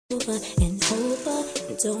over and over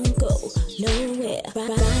and don't go nowhere.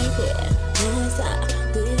 Right there, as I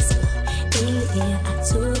whisper in your ear, I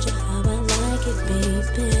told you how I like it,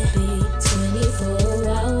 baby. 24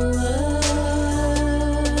 hours,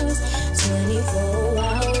 24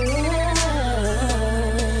 hours.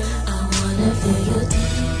 I wanna feel you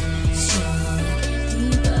deep, strong,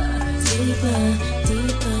 deeper, deeper,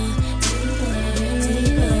 deeper, deeper,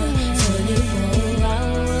 deeper. 24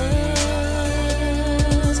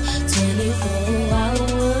 hours, 24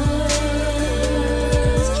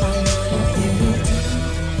 hours. I wanna feel you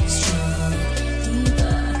deep, strong,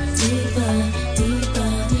 deeper, deeper,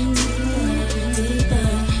 deeper, deeper, deeper.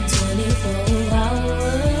 24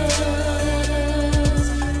 hours,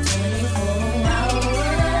 24 hours.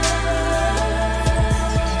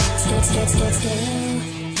 Tell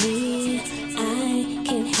me I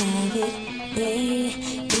can have it,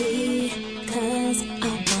 baby, 'cause I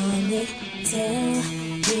want it. Tell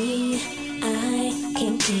me I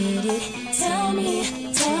can get it. Tell me,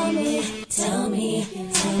 tell me, tell me,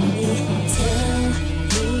 tell me, tell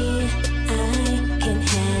me I can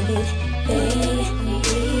have it,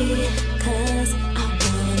 baby, 'cause I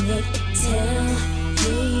want it. Tell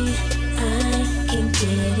me I can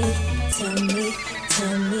get it. Tell me,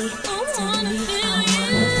 tell me, tell me. I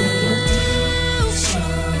wanna feel you deep,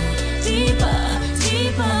 strong, deeper,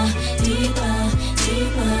 deeper, deeper,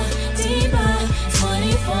 deeper, deeper.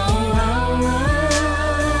 24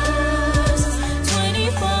 hours,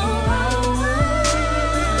 24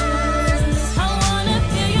 hours. I wanna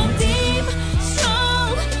feel you deep,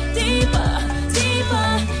 strong, deeper, deeper,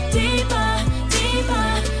 deeper, deeper,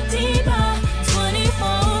 deeper.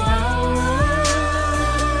 24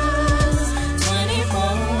 hours,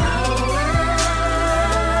 24 hours.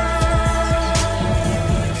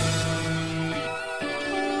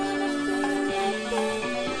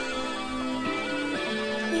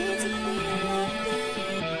 Need to feel like that,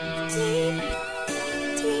 deep,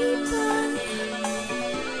 deeper. Need to feel like that,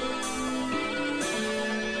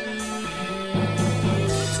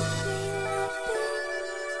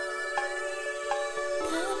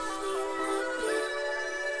 gotta feel like that,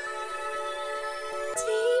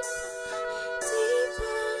 deep,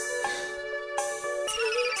 deeper,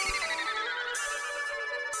 deep.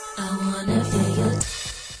 I wanna feel you.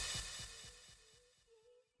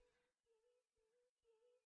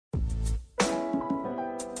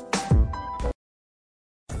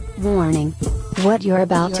 Warning. What you're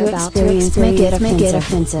about to experience may get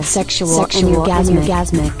offensive, sexual, and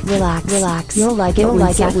orgasmic. Relax. You'll like it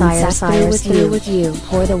when Sapphire's through with you.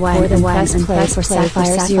 Pour the wine and play for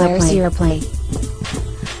Sapphire's Europlay.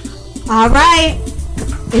 All right,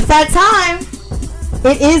 it's that time.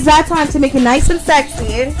 It is that time to make it nice and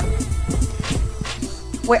sexy.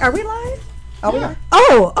 Wait, are we live? Are we live?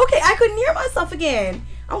 Oh, okay. I couldn't hear myself again.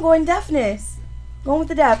 I'm going deafness. Going with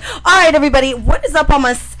the deaf. All right, everybody. What is up, all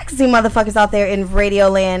my sexy motherfuckers out there in Radio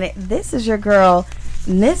Land? This is your girl,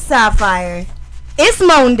 Miss Sapphire. It's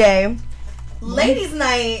Moan Day. Ladies'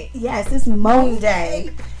 night. Yes, it's Moan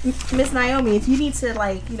Day. Miss Naomi, if you need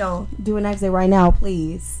to, do an exit right now,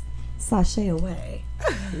 please sashay away.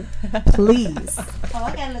 Please. Oh,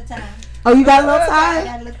 I got a little time. Oh, you got a little I time?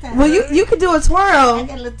 got a little time. Well, you could do a I twirl.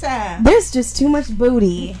 got a little time. There's just too much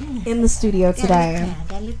booty in the studio today. I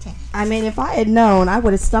got a little time. I mean, if I had known, I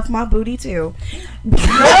would have stuffed my booty too. Did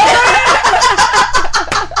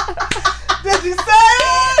you say?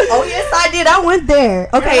 Oh, yes, I did. I went there.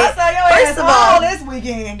 Okay, Girl, I saw your first ass of all all, this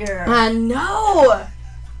weekend, girl. I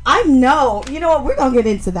know. You know what? We're going to get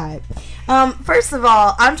into that. First of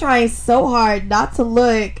all, I'm trying so hard not to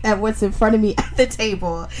look at what's in front of me at the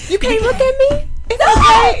table. You can't look at me? It's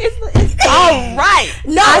okay. It's all right.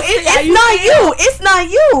 No, it's not you. It's not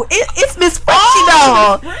you. It's Miss Frenchie,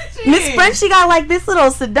 though. Miss Frenchie got like this little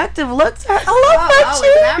seductive look to her. Hello, Frenchie.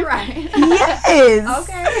 Is that right? Yes.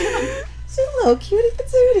 Okay. She's a little cutie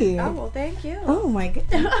patootie. Oh, well, thank you. Oh my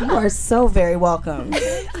goodness. You are so very welcome.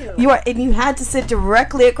 Thank you. You are, and you had to sit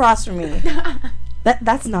directly across from me.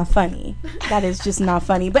 That's not funny. That is just not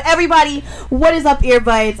funny. But everybody, what is up,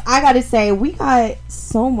 earbuds? I gotta say, we got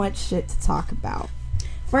so much shit to talk about.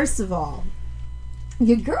 First of all,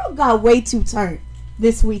 your girl got way too turned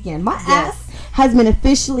this weekend. My ass has been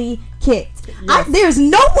officially kicked. There's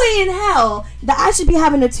no way in hell that I should be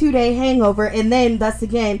having a 2-day hangover and then thus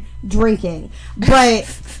again drinking. But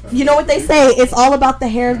you know what they say? It's all about the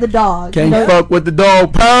hair of the dog. Can't fuck with the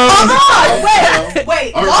dog pound.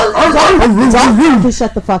 Wait. Don't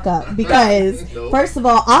shut the fuck up. Because first of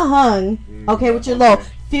all, I hung with your little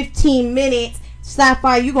 15 minutes.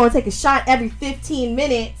 Sapphire, you gonna take a shot every 15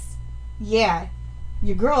 minutes. Yeah.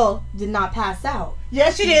 your girl did not pass out. Yeah,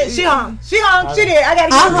 she did. She hung. She did. I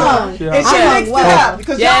gotta I get hung. her. And she I mixed hung it well. up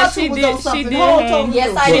because Yeah, y'all she two was did. on She something did whole hang. totally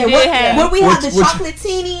Yes, I She did. did hang. When we had What the you- chocolate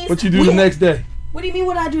teenies. What you do the next day? What do you mean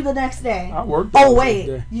what I do the next day? I worked. Oh the wait,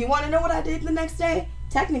 next day. you want to know what I did the next day?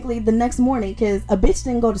 Technically, the next morning, because a bitch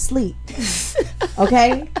didn't go to sleep.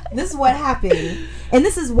 Okay, this is what happened, and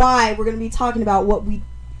this is why we're gonna be talking about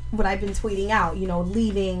what I've been tweeting out. You know,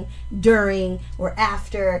 leaving during or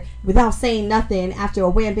after without saying nothing after a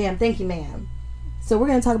wham bam thank you ma'am. So we're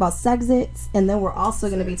gonna talk about sexits, and then we're also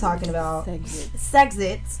gonna be talking about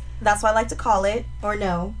sexits. That's what I like to call it, or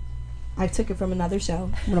no. I took it from another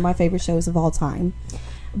show, one of my favorite shows of all time.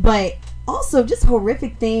 But also just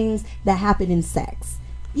horrific things that happen in sex.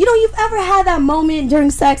 You know, you've ever had that moment during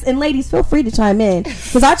sex, and ladies, feel free to chime in.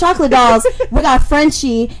 Because our chocolate dolls, we got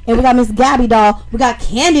Frenchie, and we got Miss Gabby doll, we got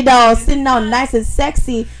Candy doll sitting all nice and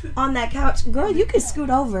sexy on that couch. Girl, you can scoot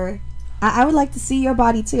over. I would like to see your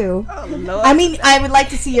body too. Oh, Lord. I mean, I would like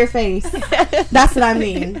to see your face. That's what I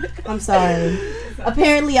mean. I'm sorry.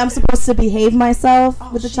 Apparently, I'm supposed to behave myself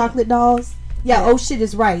with the chocolate dolls. Yeah, oh shit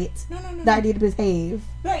is right. No. That I need to behave.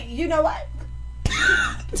 Right, you know what?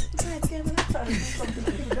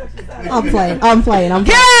 I'm playing.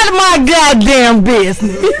 Get out of my goddamn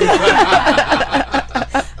business.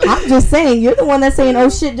 I'm just saying, you're the one that's saying oh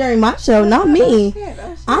shit during my show, not me.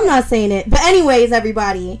 I'm not saying it. But anyways,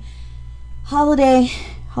 everybody. Holiday.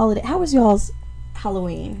 How was y'all's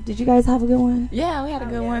Halloween? Did you guys have a good one? Yeah, we had a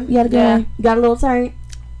good one. You had a good one? You got a little turn?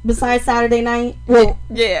 Besides Saturday night? Well,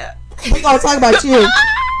 Yeah. we're going to talk about you.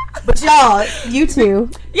 But y'all, you two.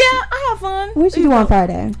 Yeah, I had fun. What you do on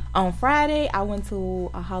Friday? On Friday, I went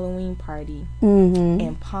to a Halloween party Mm-hmm.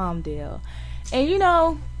 in Palmdale. And you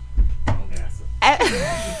know,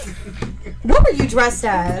 What were you dressed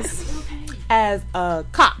as? as a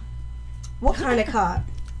cop, What kind of cop?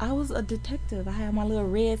 I was a detective. I had my little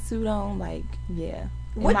red suit on, like, yeah.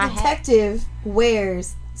 And What my hat. detective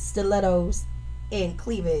wears stilettos and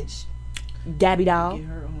cleavage? Gabby doll.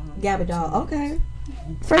 Gabby doll. Okay.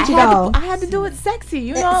 I Frenchie doll. had to do it sexy,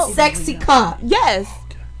 you know. Sexy cop. Yes.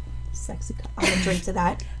 Sexy cop. I'm gonna drink to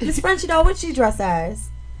that. Miss Frenchie doll, what you dress as?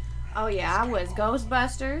 Oh yeah, I was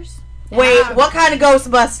Ghostbusters. Wait, what kind of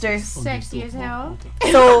Ghostbusters? Sexy as hell.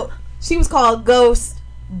 So she was called Ghost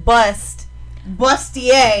Bust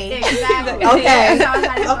Bustier. Exactly. Okay. That's how I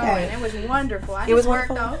had it Okay. going. It was wonderful. I It was just worked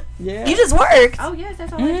wonderful? though. Yeah. You just worked. Oh yes,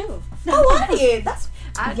 that's all I do. No, I did. That's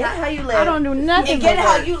I, get it how you live. I don't do nothing. And get it but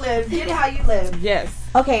how work. you live. Get it how you live. Yes.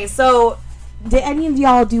 Okay, so did any of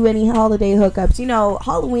y'all do any holiday hookups? You know,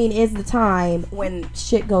 Halloween is the time when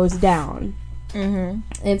shit goes down. Mm-hmm.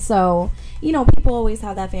 And so, you know, people always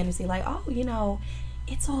have that fantasy like, oh, you know,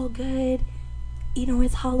 it's all good. You know,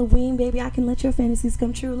 it's Halloween, baby. I can let your fantasies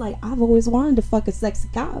come true. Like, I've always wanted to fuck a sexy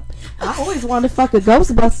cop. I always wanted to fuck a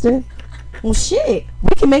Ghostbuster. Well, shit, we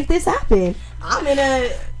can make this happen. I'm in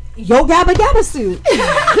a Yo Gabba Gabba suit.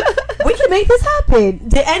 We can make this happen.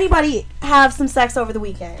 Did anybody have some sex over the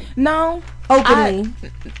weekend? No. Openly.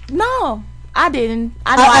 No. I didn't.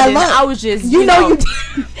 I know I didn't. love- I was just, You know you did.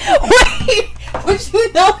 Wait, would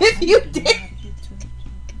you know if you did?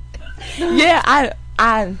 Yeah,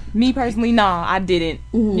 me personally, no, I didn't.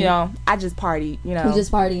 Mhm. You know, I just partied, you know. You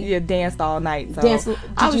just partied? Yeah, danced all night. So Did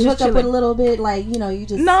I was you just hook up with a chilling. little bit? Like, you know, you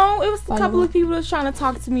just... No, it was a Fun couple one? of people that was trying to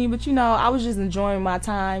talk to me, but you know, I was just enjoying my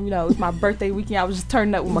time. You know, it was my birthday weekend. I was just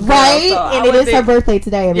turning up with my girl. Right? So I And it is her wasn't- birthday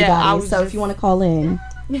today, everybody. I was so if just- you want to call in.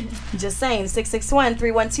 Just saying,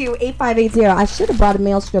 661-312-8580. I should have brought a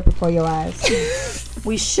mail stripper for your eyes.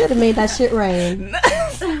 We should have made that shit rain.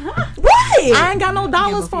 What? I ain't got no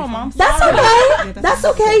dollars for them. That's okay. That's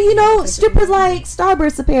okay. You know, strippers like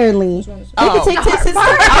Starburst apparently. They can take tips and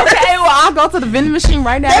stuff. Okay, well, I'll go to the vending machine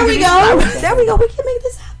right now. There and we get go. these Starburst. There we go. We can make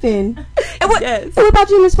this happen. And what, Yes. and what about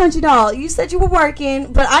you, Miss Frenchie Doll? You said you were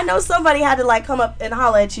working, but I know somebody had to like come up and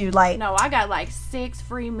holler at you. Like, No, I got like 6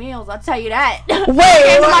 free meals. I'll tell you that. Wait, Came to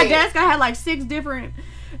my wait. desk. I had like 6 different,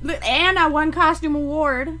 and I won costume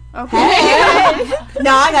award. Okay. Hey.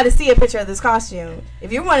 Now I got to see a picture of this costume.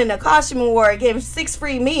 If you're winning a costume award, getting 6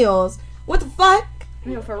 free meals, what the fuck?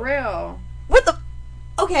 Yeah, for real. What the?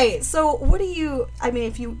 Okay, so what do you? I mean,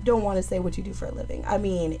 if you don't want to say what you do for a living, I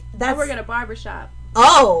mean, I that's work at a barber shop.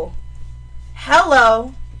 oh,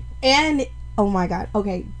 hello, and oh my god.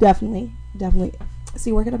 Okay, definitely. So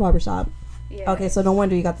you work at a barbershop. Yeah. Okay, so no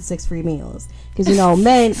wonder you got the 6 free meals. Because, you know,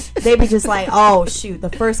 men, they be just like, oh, shoot, the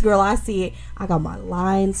first girl I see, I got my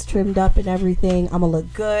lines trimmed up and everything. I'm going to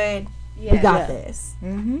look good. Yeah. We got this.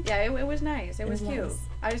 Mm-hmm. Yeah, it was nice. It was was cute. nice.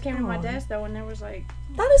 I just came to my Aw. desk though, and there was like,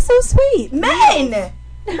 That is so sweet. Men!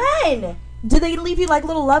 Did they leave you, like,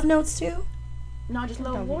 little love notes, too? No, just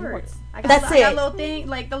little Don't get awards. I got, That's I got it. a little thing,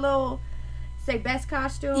 like the little, say, best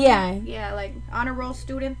costume. Yeah. Yeah, like honor roll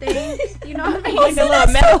student thing. You know what I mean? Oh, see,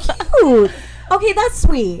 that's so cute. Okay, that's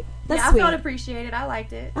sweet. That's yeah, I sweet. felt appreciated. I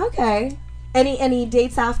liked it. Okay. Any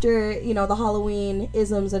dates after, the Halloween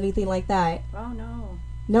isms, anything like that? Oh, no.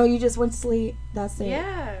 No, you just went to sleep. That's it.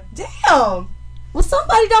 Yeah. Damn. Well,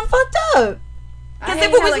 somebody done fucked up. I if ate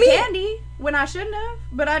it was hella me- candy when I shouldn't have,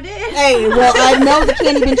 but I did. Hey, well, I know the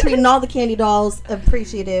candy been treating all the candy dolls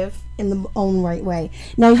appreciative in the own right way.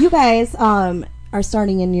 Now, you guys are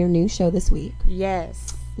starting in your new show this week.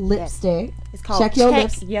 Yes. Lipstick. It's called Check Your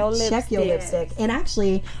Check Your Lipstick. Check Your Lipstick. And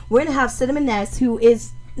actually, we're going to have Cinnamon Ness, who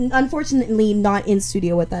is unfortunately not in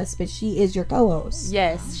studio with us, but she is your co-host.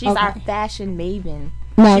 Yes, she's our fashion maven.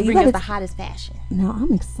 Now, She you brings gotta us the hottest fashion. Now,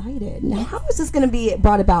 I'm excited. Now, how is this going to be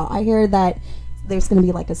brought about? I hear that there's going to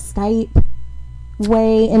be like a Skype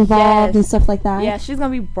way involved Yes. and stuff like that. Yeah, she's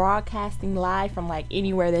gonna be broadcasting live from like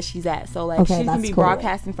anywhere that she's at. So like Okay, she's gonna that's be cool.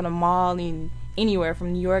 broadcasting from the mall and anywhere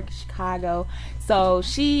from New York, Chicago. So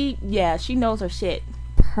she knows her shit.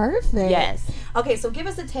 Perfect. Yes. Okay, so give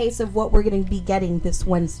us a taste of what we're going to be getting this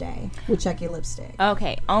Wednesday with Check Your Lipstick.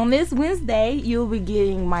 Okay, on this Wednesday, you'll be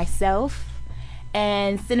getting myself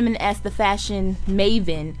and Cinnamon S, the fashion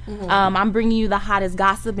maven. I'm bringing you the hottest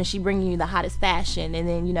gossip, and she bringing you the hottest fashion. And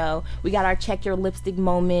then, we got our Check Your Lipstick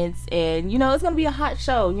moments, and, it's going to be a hot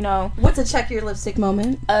show, What's a Check Your Lipstick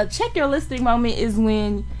moment? A Check Your Lipstick moment is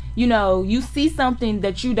when, you see something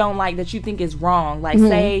that you don't like, that you think is wrong. Like,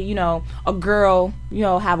 say, a girl,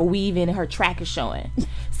 have a weave in and her track is showing.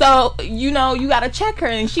 So, you got to check her,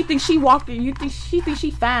 and she thinks she walking, she thinks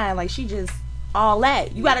she fine, like, she just all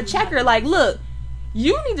that. You got to check her, like, look,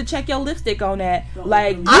 you need to check your lipstick on that.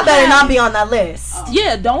 Like, I better not be on that list.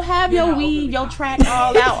 Yeah, don't have your weave, your track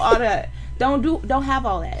all out, all that. Don't have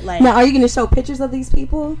all that. Like, Now, are you going to show pictures of these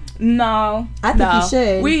people? no, I think you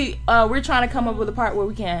should. We're trying to come up with a part where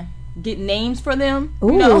we can get names for them.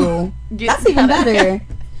 Ooh, Get that's even kinda- better.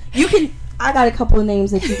 You can. I got a couple of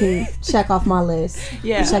names that you can check off my list.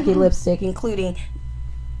 Yeah. Check Your Lipstick, including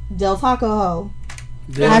Del Taco Ho.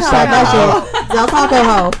 Del Hashtag that Taco. shit. Del Taco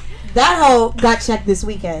Ho. That hoe got checked this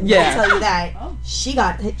weekend. Yeah. I'll tell you that. She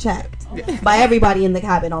got checked by everybody in the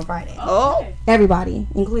cabin on Friday. Oh, Everybody,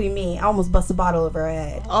 including me. I almost bust a bottle over her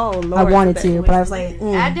head. oh Lord. I wanted to, but I was like,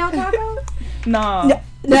 At Del Taco? No.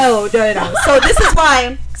 No. So this is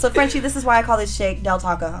why. So Frenchie, this is why I call this chick Del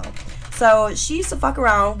Taco Ho. So she used to fuck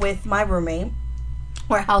around with my roommate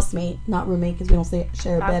or housemate, not roommate because we don't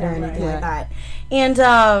share a bed or anything like that.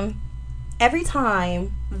 And every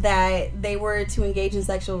time that they were to engage in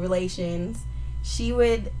sexual relations, she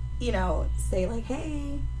would, say like,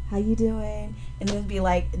 "Hey, how you doing?" And then be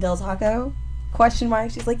like, "Del Taco?" Question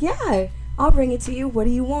mark. She's like, "Yeah, I'll bring it to you. What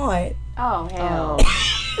do you want?" Oh, hell.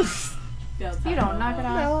 You don't knock it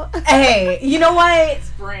off. Hey, you know what?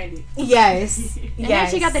 Brandy. Yes. And then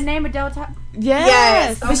she got the name of Del Taco.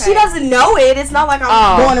 Yes. But she Okay. doesn't know it. It's not like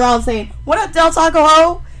I'm going around saying, "What up, Del Taco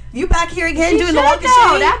Ho? You back here again doing the walking No,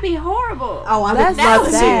 shit?" that'd be horrible. Oh, I would That love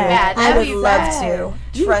would to. be bad. I That'd would be love bad.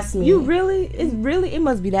 to. Trust me. You really, it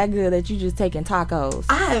must be that good that you just taking tacos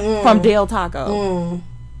I, from Del Taco.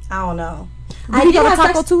 I don't know. Do you go to have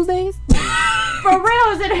Taco sex- Tuesdays? For real,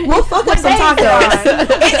 is it? We'll fuck up some day is it tacos. on?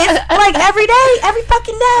 It's like every day, every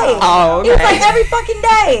fucking day. Oh, It was okay. like every fucking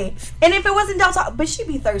day. And if it wasn't Del Taco, but she'd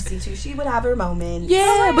be thirsty too. She would have her moments.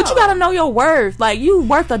 Yeah, but you gotta know your worth. Like, you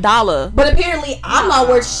worth $1. But apparently, I'm not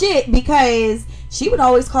worth shit because she would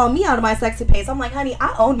always call me out of my sexy pace. I'm like, honey,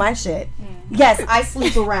 I own my shit. Yes, I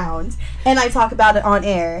sleep around and I talk about it on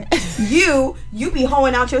air. You be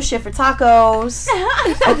hoeing out your shit for tacos.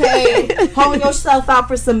 Okay, hoeing yourself out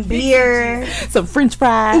for some beer. Some French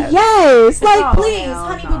fries. Yes, like Oh, please, hell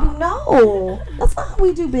honey, no. boo boo, no. That's not how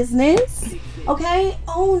we do business. Okay,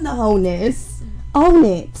 own the wholeness. Own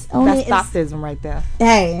it. Own That's it. It's- Stocktism right there.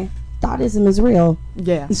 Hey, thoughtism is real.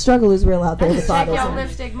 Yeah. The struggle is real out there with Check your thoughtism.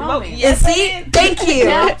 lipstick moment. And see, thank you.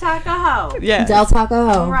 Del Taco Ho. Yeah. Del Taco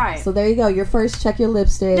Ho. Right. So there you go. Your first check your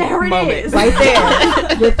lipstick. There it Moment. is. Right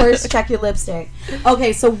there. Your first check your lipstick.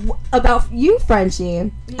 Okay, so about you,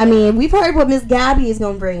 Frenchie. I mean, we've heard what Miss Gabby is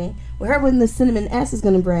going to bring. We heard what the Cinnamon S is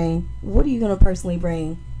going to bring. What are you going to personally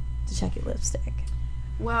bring to check your lipstick?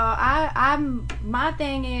 Well, I'm my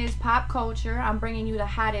thing is pop culture. I'm bringing you the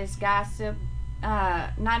hottest gossip.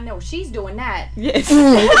 She's doing that. Yes.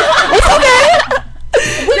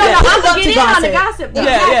 I'm gonna get in on the gossip. Though.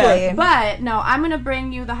 Exactly. But no, I'm gonna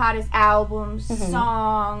bring you the hottest albums, Mm-hmm.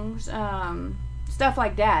 songs, stuff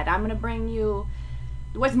like that. I'm gonna bring you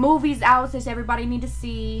what's movies out that everybody need to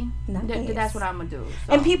see. Nice. That's what I'm gonna do.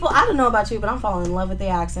 So. And people, I don't know about you, but I'm falling in love with the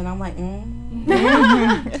accent. I'm like,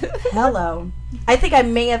 hello. I think I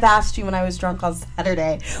may have asked you when I was drunk on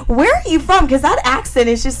Saturday, where are you from? Because that accent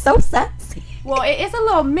is just so sexy. Well, it's a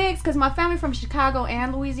little mix because my family from Chicago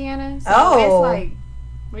and Louisiana. So Oh. it's like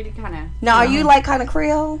really kind of. Now, are you like kind of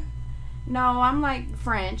Creole? No, I'm like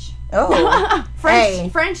French. Oh, French, Hey.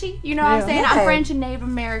 Frenchy. You know what I'm saying? Yeah. I'm French and Native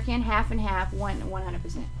American, half and half,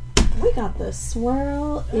 100%. we got the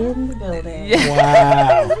swirl in the building.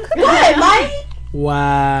 Wow. What, Mike?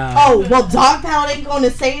 Wow. Oh, well, Dog Pound ain't going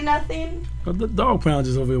to say nothing. The dog pound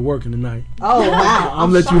just over here working tonight. Oh, wow.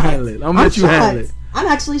 I'm let you handle it. I'm let you handle it. I'm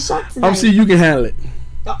actually shocked tonight. I'm see you can handle it.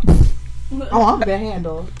 Oh, I'm gonna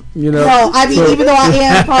handle. You know. No, I mean, So- even though I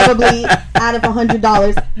am probably out of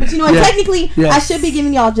 $100, but you know what? Yeah. Technically, Yes. I should be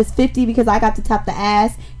giving y'all just 50 because I got to tap the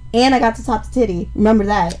ass and I got to tap the titty. Remember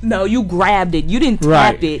that? No, you grabbed it. You didn't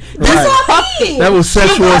Right. tap it. Right. You cuffed it. That was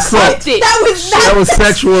sexual assault. Cuffed it. That was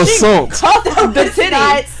Sexual assault. Cuffed the titty.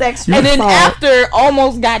 not sexual. And then assault. after,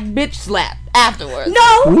 almost got bitch slapped afterwards.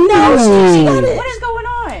 no, she got Ooh. it. What is going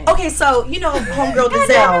on? Okay, so you know, homegirl We're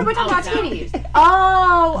Giselle. talking about titties.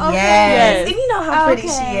 Oh, okay. Yes. And you know how pretty Okay,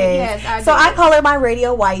 she is. yes, I so do. I call her my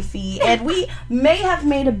radio wifey, and we may have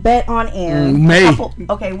made a bet on air. May.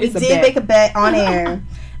 Okay, we It's a did bet. make a bet on air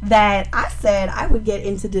that I said I would get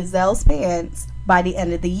into Giselle's pants by the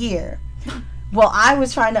end of the year. Well, I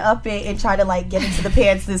was trying to up it and try to like get into the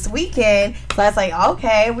pants this weekend. So I was like,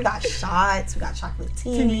 okay, we got shots, we got chocolate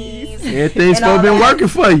teenies. Everything's and all supposed to be that. working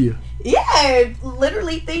for you. Yeah,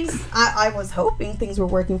 literally things. I was hoping things were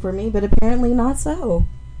working for me, but apparently not so.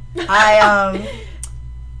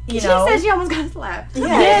 You know. She said she almost got slapped.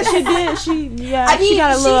 Yeah, she did. She I mean, she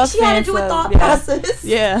got a little she had to do a offensive, thought yeah. process.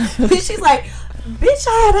 Yeah. She's like, bitch,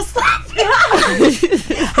 I had to slap you.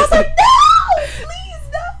 I was like, no, please,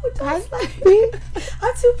 no, don't slap me.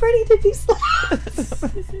 I'm too pretty to be slapped.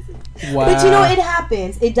 Wow. But you know, it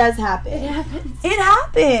happens. It does happen. It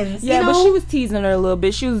happens. Yeah, you know? but she was teasing her a little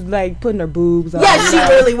bit. She was like putting her boobs on. Yeah, you she know,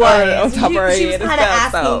 really was. on top of her She was head and kind of stuff,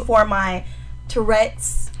 asking so. for my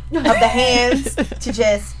Tourette's of the hands to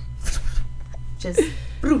just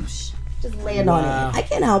broosh, just land on Wow. it. I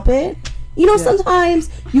can't help it. You know, sometimes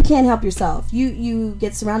you can't help yourself. You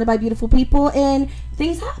get surrounded by beautiful people and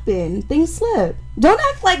things happen. Things slip. Don't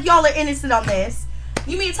act like y'all are innocent on this.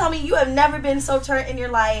 You mean to tell me you have never been so turned in your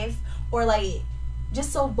life or like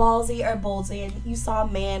just so ballsy or bolsy and you saw a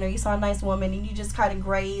man or you saw a nice woman and you just kind of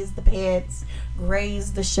grazed the pants,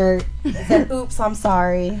 grazed the shirt, and said, oops, I'm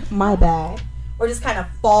sorry, my bad. Or just kind of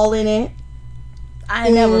fall in it. I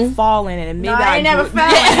ain't never fallen in it. Maybe No, I ain't never grew- fell.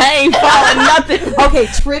 Yeah, I ain't fallen nothing. Okay,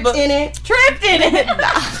 tripped in it. Tripped in it.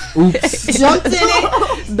 Oops. Jumped in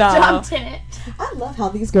it. No. Jumped in it. I love how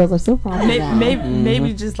these girls are so proud of that.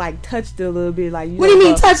 Maybe just like touched it a little bit, like What do you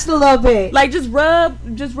mean touched a little bit? like just rub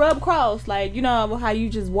across, like you know how you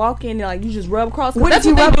just walk in and like you just rub across. 'Cause What that's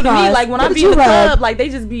did you what rub they do to me. across? Like when What I did be you in the rub? club, like they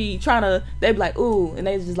just be trying to, they be like ooh, and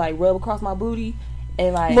they just like rub across my booty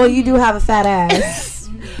and like. Well, you do have a fat ass.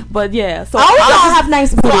 But yeah, so All y'all I'll have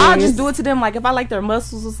nice so I'll booties. just do it to them. Like if I like their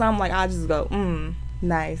muscles or something, like I just go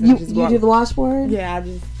nice. And You just do the washboard? yeah, I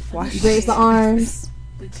just wash. You raise the arms.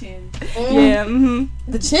 The chin. Yeah.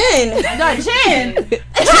 The chin. The chin. Chin.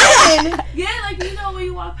 Yeah, like you know when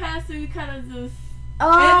you walk past her, you kind of just.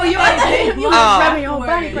 Oh, you Oh. rubbing your whole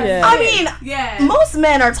body. Yeah. I mean, Yeah. most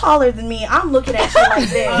men are taller than me. I'm looking at you like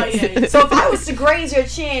this. Oh, yeah. So if I was to graze your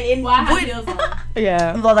chin, it Well, I have would. heels on.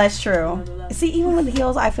 Yeah. Well, that's true. No, no, no. See, even with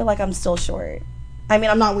heels, I feel like I'm still short. I mean,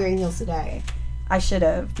 I'm not wearing heels today. I should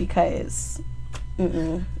have because,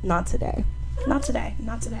 not today. Not today.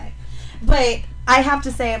 Not today. But I have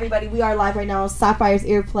to say, everybody, we are live right now. Sapphire's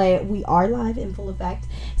Earplay. We are live in full effect.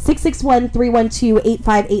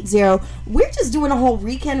 661-312-8580. We're just doing a whole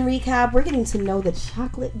weekend recap. We're getting to know the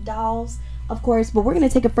chocolate dolls, of course. But we're going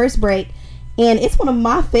to take a first break. And it's one of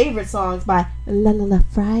my favorite songs by La La La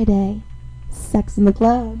Friday. Sex in the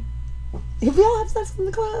Club. If we all have sex in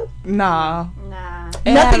the club? Nah. Nah.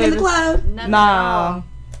 Nothing in the club? Nothing Nah. at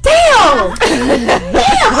Damn!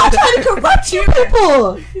 Damn! I'm trying to corrupt you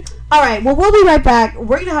people! Alright, well, we'll be right back.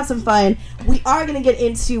 We're going to have some fun. We are going to get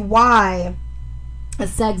into why a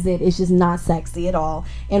sex ed is just not sexy at all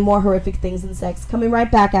and more horrific things than sex. Coming right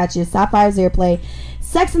back at you. Sapphire's Airplay.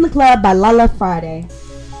 Sex in the Club by Lala Friday.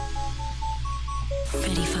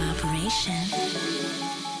 Ready for operation.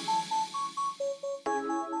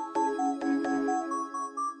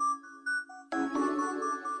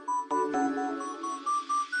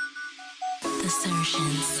 The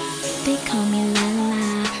Surgeons. They call me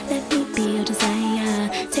Lala. Let me be your desire.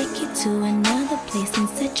 Take you to another place and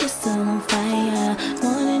set your soul on fire.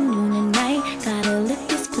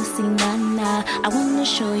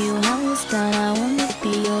 show you how it's done. I wanna be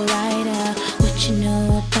your rider. What you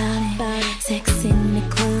know about it? Sex in the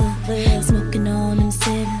club, smoking on them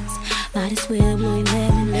sevens. Might as well blow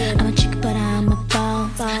 11. I'm a chick, but I'm a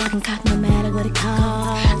boss. I can cop no matter what it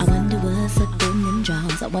costs. I wonder what's up in them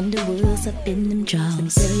jaws. I wonder what's up in them jaws. Let me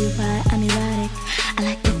tell you why I'm erotic. I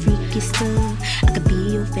like the freaky stuff. I could be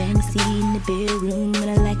your fantasy in the bedroom, and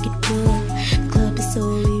I like it good. The club is so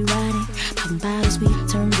erotic. Popping bottles, we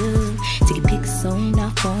turned up. Taking pics on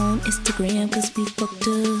our phone, Instagram, cause we fucked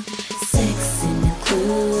up. Sex in the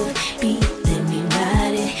club, beat, let me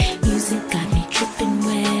ride it. Music got me tripping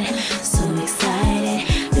wet, so excited.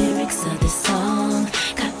 Lyrics of the song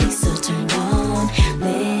got me so turned on.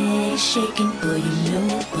 Legs shaking, boy, you know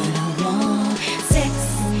what I want. Sex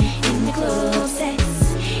in the club, sex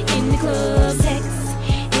in the club, sex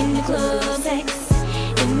in the club, sex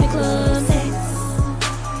in the club, sex,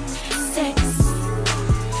 sex,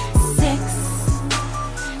 sex,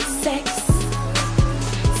 sex,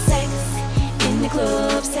 sex in the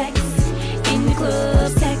club, sex in the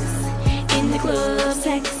club, sex in the club,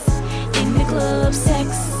 sex in the club, sex,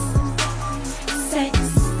 sex,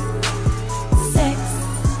 sex,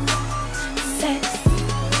 sex.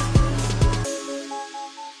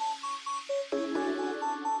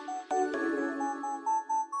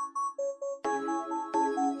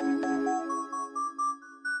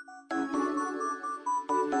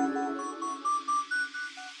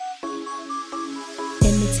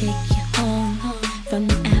 Let me take you home from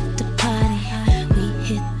the after party. We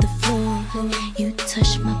hit the floor. You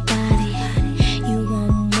touch my body. You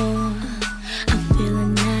want more. I'm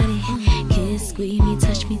feeling naughty. Kiss, squeeze me,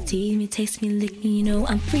 touch me, tease me, taste me, lick me. You know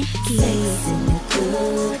I'm freaky. Sex in the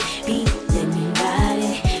club, beat, let me ride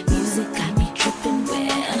it. Music got me tripping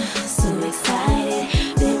well, so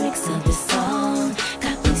excited. Lyrics of the song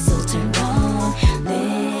got me so turned on.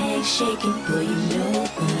 Legs shaking, boy, you know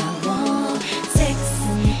what I want. Sex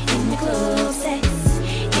in the club, sex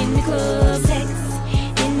in the club, sex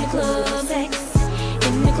in the club, sex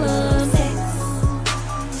in the club, sex,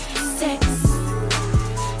 sex,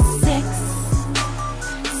 sex,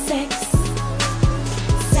 sex,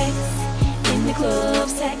 sex in the club,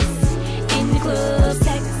 sex in the club,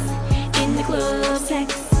 sex in the club, sex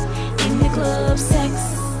in the club, sex,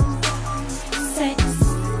 sex,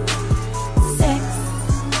 sex,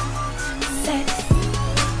 sex.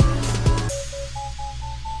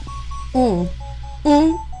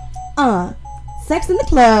 Sex in the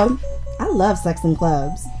club. I love sex in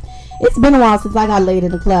clubs. It's been a while since I got laid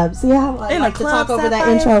in the club. See how I In like a to club, talk over that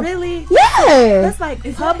Sapphire? intro? Really? Yeah. That's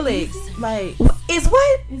like public. Like, Is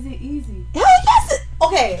what? Is it easy? Hell yes.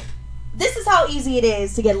 Okay. This is how easy it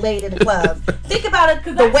is to get laid in the club. Think about it,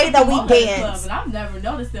 the way that we dance. And I've never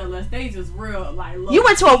noticed it unless they just real like. Low You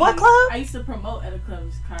went to a what club? I used to promote at a club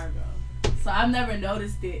in Chicago, so I've never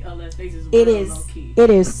noticed it unless they just It real is. low key. It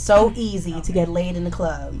is so easy to get laid in the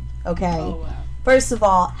club. Okay. Oh wow. First of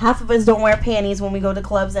all, half of us don't wear panties when we go to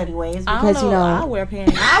clubs, anyways, I because don't know. I you know. wear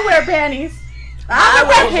panties. I wear panties. I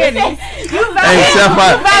wear panties. Hey,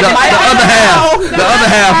 Sapphire, the other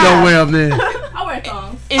half don't wear them then. I wear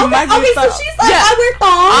thongs. It might be Okay, so so- she's like, Yeah. I wear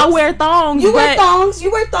thongs. I wear thongs. You wear but thongs.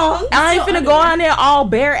 You wear thongs. I ain't finna go on there all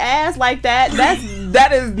bare ass like that.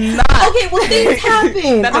 That is not. Okay, well, things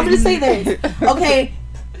happen. That I'm is- gonna say this. Okay,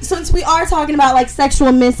 since we are talking about like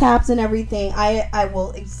sexual mishaps and everything, I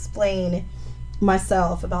will explain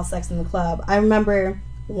myself about sex in the club. I remember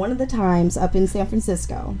one of the times up in San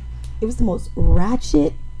Francisco. It was the most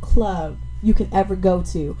ratchet club you could ever go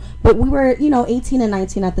to. But we were, 18 and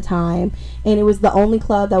 19 at the time, and it was the only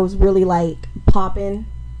club that was really like popping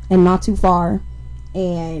and not too far.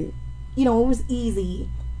 And it was easy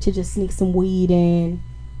to just sneak some weed in,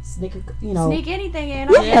 sneak anything in.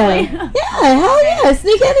 yeah, hell yeah,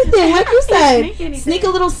 sneak anything, like you said. Sneak anything. Sneak a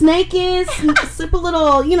little snake in, slip a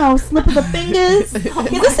little, slip of the fingers. Because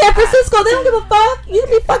in San Francisco, they don't give a fuck. You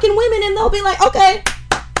can be fucking women and they'll be like, okay,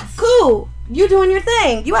 cool, you doing your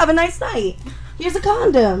thing. You have a nice night. Here's a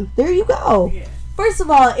condom. There you go. Yeah. First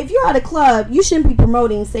of all, if you're at a club, you shouldn't be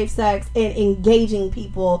promoting safe sex and engaging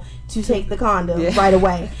people to take the condom right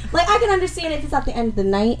away. Like, I can understand if it's at the end of the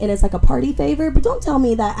night and it's like a party favor, but don't tell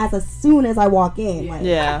me that as soon as I walk in. Like,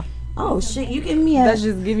 Yeah. oh shit, you give me a That's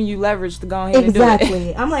just giving you leverage to go ahead and do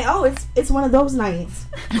exactly. I'm like, oh, it's one of those nights.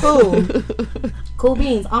 Cool, cool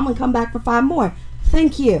beans. I'm gonna come back for 5 more.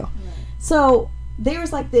 Thank you. So there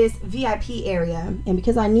was like this VIP area, and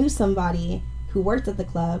because I knew somebody who worked at the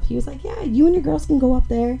club, he was like, yeah, you and your girls can go up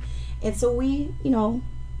there. And so we,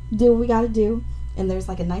 do what we gotta do. And there's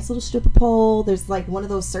like a nice little stripper pole. There's like one of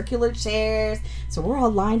those circular chairs. So we're all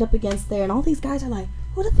lined up against there, and all these guys are like,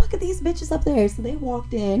 who the fuck are these bitches up there? So they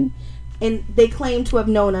walked in, and they claim to have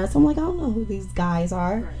known us. I'm like, I don't know who these guys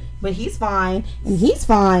are. Right. But he's fine, and he's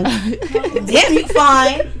fine. Damn, you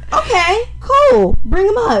fine. Okay, cool. Bring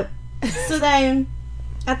him up. So then,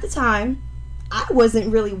 at the time, I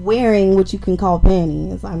wasn't really wearing what you can call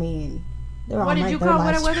panties. I mean, they're What on did like you their call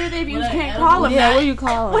what last- are they? You Well, can't that call them. Yeah, what do you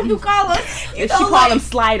call them? What do you call them? She call them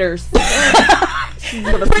sliders. She's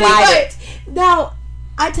gonna Pretty slide it. much. Now,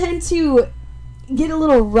 I tend to get a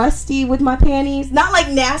little rusty with my panties. Not like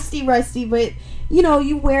nasty rusty, but you know,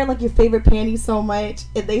 you wear like your favorite panties so much,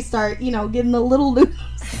 and they start, you know, getting a little loose.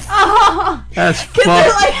 That's They're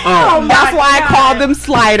like, oh. That's why I call them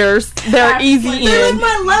sliders. They're easy They were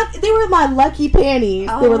in. they were my lucky panties.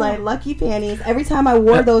 They were Oh. like lucky panties. Every time I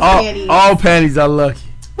wore those all, panties, all panties are lucky.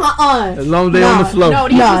 As long as they're on the floor. No,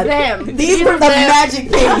 these Nah. was them. These were the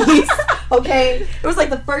magic panties. Okay, it was like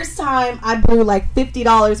the first time I blew like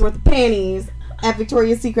 $50 worth of panties at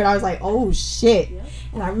Victoria's Secret. I was like, oh shit.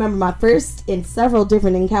 And I remember my first in several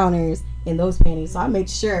different encounters in those panties. So I made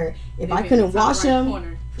sure if I couldn't wash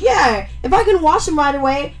them, if I couldn't wash them right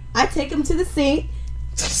away, I take them to the sink.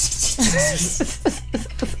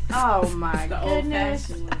 Oh my The old goodness.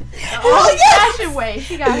 fashioned one. Oh yes, Fashion way.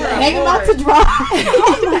 She got her. hang them out to award. dry.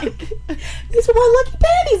 I'm like, these are my lucky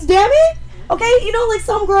panties, damn it. Okay, you know, like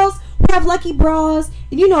some girls who have lucky bras,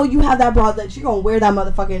 and you know you have that bra that you're gonna wear that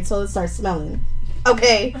motherfucker until it starts smelling.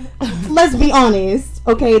 Okay, let's be honest.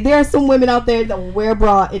 Okay, there are some women out there that will wear a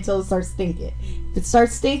bra until it starts stinking. If it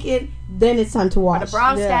starts stinking, then it's time to wash. The bra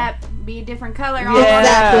Yeah. strap be a different color. Yeah.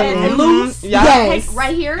 Exactly. Mhm. Loose. Yep. Yes. Take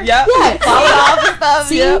right here. Yep. Yes. Fall off and stuff.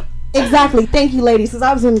 See, Yep. exactly. Thank you, ladies. Because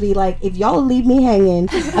I was gonna be like, if y'all leave me hanging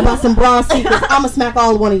about some bra secrets, I'ma smack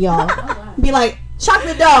all one of y'all. Be like,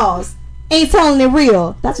 chocolate dolls ain't telling it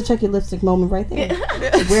real. That's a check your lipstick moment right there.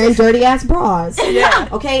 Wearing dirty ass bras. Yeah.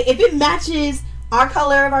 Okay, if it matches our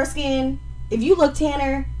color of our skin, if you look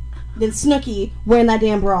tanner than Snooki wearing that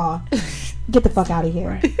damn bra, get the fuck out of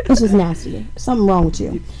here. It's just nasty. Something wrong with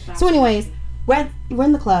you. So, anyways, we're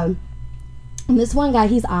in the club, and this one guy,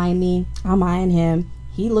 he's eyeing me. I'm eyeing him.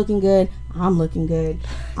 He looking good. I'm looking good.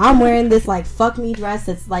 I'm wearing this like fuck me dress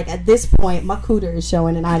that's like at this point my cooter is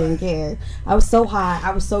showing, and I didn't care. I was so high.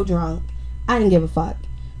 I was so drunk. I didn't give a fuck.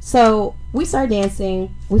 So we start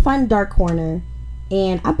dancing. We find a dark corner,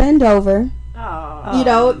 and I bend over. Oh. You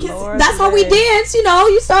know, 'cause Lord that's how we today. dance. You know,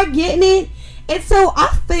 you start getting it, and so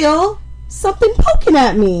I feel something poking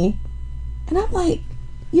at me, and I'm like,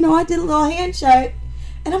 you know, I did a little handshake,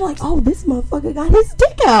 and I'm like, oh, this motherfucker got his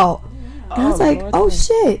dick out, and I was like, Lord oh today.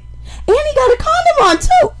 shit, and he got a condom on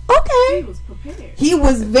too. He Okay, was prepared. he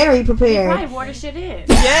was very Probably prepared. wore the shit in.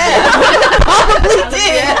 Probably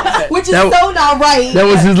did, which is That- so not right. That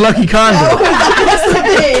was his lucky That condom. must have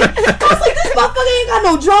been. I was like, this motherfucker ain't got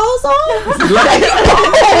no drawers on.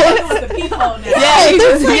 It was the peephole now. Yeah, he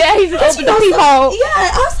just, yeah, he just opened the peephole.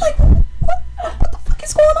 Yeah, I was like, what the fuck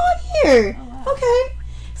is going on here? Okay.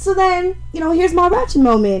 So then, you know, here's my ratchet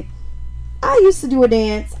moment. I used to do a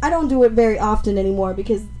dance. I don't do it very often anymore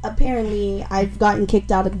because apparently I've gotten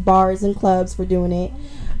kicked out of bars and clubs for doing it.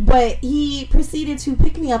 But he proceeded to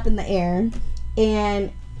pick me up in the air,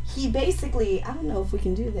 and he basically, I don't know if we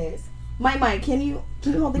can do this. Mike, can you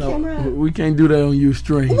hold the camera? No, we can't do that on your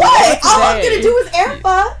stream. What? All I'm today? gonna do is air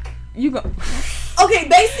fuck. You go. Okay,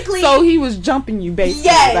 basically. So he was jumping you, basically.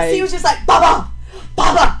 Yes, like, he was just like baba,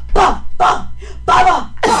 baba, baba, baba,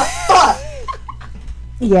 baba, baba.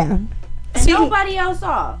 Yeah. And nobody else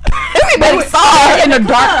saw. Everybody saw her in a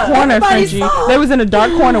dark corner, Everybody Frenchie. saw. They was in a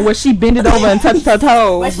dark corner where she bended over and touched her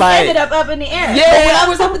toes. But she like, ended up in the air. When yeah. I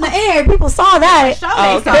was up in the air, people saw that. Show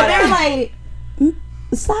Oh, they saw okay. But they're that. like,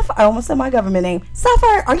 Sapphire. I almost said my government name.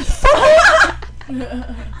 Sapphire, are you fucking?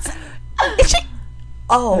 Is she?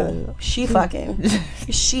 Oh, she fucking.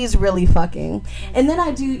 She's really fucking. And then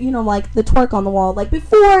I do, you know, like the twerk on the wall. Like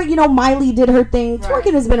before, you know, Miley did her thing. Right.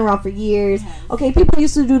 Twerking has been around for years. Okay, people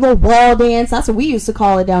used to do the wall dance. That's what we used to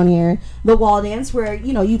call it down here. The wall dance, where,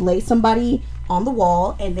 you know, you lay somebody on the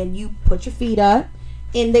wall and then you put your feet up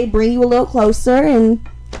and they bring you a little closer. And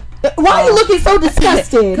why are you looking so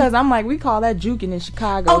disgusted? Because I'm like, we call that juking in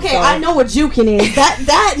Chicago. Okay, so. I know what juking is.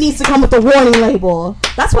 That needs to come with a warning label.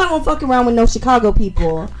 That's why I don't fuck around with no Chicago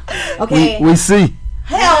people. Okay, We see.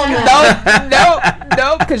 hell no.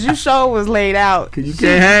 Nope, because you show was laid out. Cause you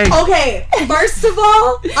can't hang. Okay, first of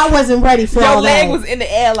all, I wasn't ready for Your all leg that. was in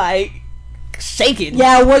the air, like, shaking.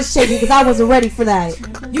 Yeah, I was shaking because I wasn't ready for that.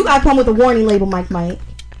 You gotta come with a warning label, Mike.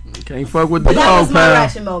 Can't fuck with the But that dog was my pound.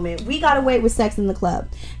 ratchet moment. We got away with sex in the club.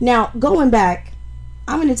 Now, going back,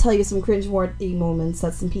 I'm going to tell you some cringeworthy moments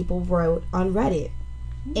that some people wrote on Reddit.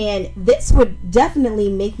 And this would definitely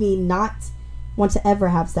make me not want to ever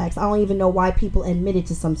have sex. I don't even know why people admitted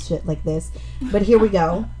to some shit like this. But here we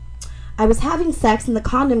go. I was having sex and the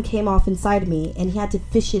condom came off inside of me and he had to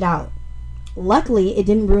fish it out. Luckily, it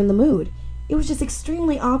didn't ruin the mood. It was just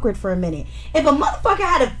extremely awkward for a minute. If a motherfucker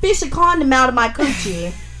had to fish a condom out of my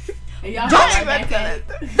coochie, you're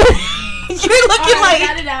looking like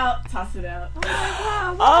got it out, toss it out.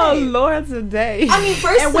 Oh Lord, today. I mean,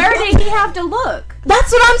 first And where did he have to look?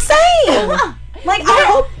 That's what I'm saying. Like, I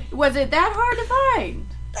hope Was it that hard to find?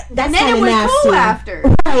 that's And then it kinda was nasty. cool after.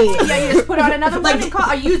 Right. Yeah, you just put on another one and call.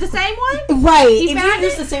 Are you the same one? Right. He If found you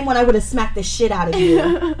used it? the same one, I would have smacked the shit out of you.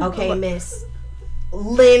 Okay, Miss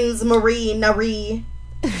Linz Marie Nari.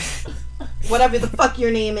 Whatever the fuck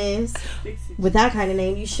your name is. With that kind of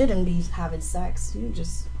name, you shouldn't be having sex. You're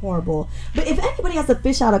just horrible. But if anybody has to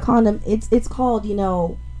fish out a condom, it's called,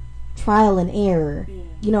 trial and error.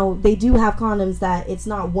 They do have condoms that it's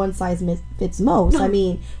not one size fits most. I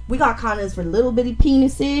mean, we got condoms for little bitty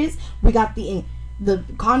penises. We got the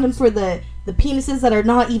condoms for the penises that are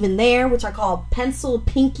not even there, which are called pencil,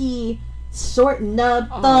 pinky, short nub,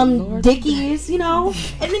 thumb, dickies, And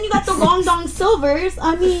then you got the long dong silvers.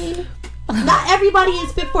 I mean, not everybody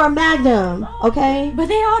is fit for a magnum, okay? But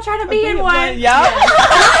they all try to be in one. Y'all.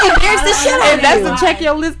 There's the shit out of That's you. the check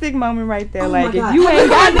your listic moment right there. Oh my Like, if God. you ain't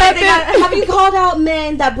got nothing. Have you called out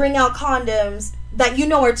men that bring out condoms that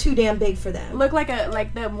are too damn big for them? Look like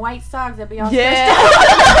them white socks that Beyonce. Yeah.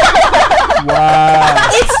 Wow.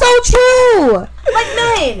 It's so true. Like,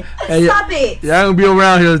 men, Hey, stop it. Y'all gonna be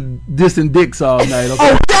around here dissing dicks all night,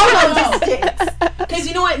 okay? Oh, no, just dicks. Because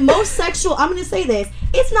you know what? Most sexual, I'm going to say this,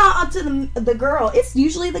 it's not up to the girl. It's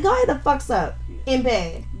usually the guy that fucks up in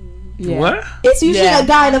bed. Yeah. What? It's usually Yeah. a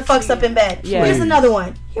guy that fucks up in bed. Yeah. Here's another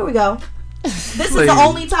one. Here we go. This is the Please.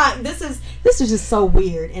 only time. This is just so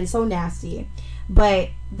weird and so nasty. But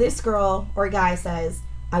this girl or guy says,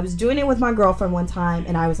 I was doing it with my girlfriend one time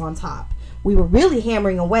and I was on top. We were really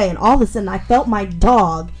hammering away and all of a sudden I felt my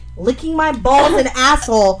dog licking my balls and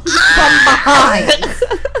asshole from behind.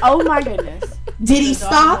 Oh my goodness. Did he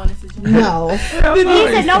stop? No. He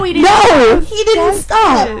said no, he didn't. No, he didn't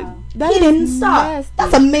stop. That He is didn't stop. nasty.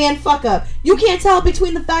 That's a man fuck up. You can't tell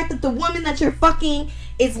between the fact that the woman that you're fucking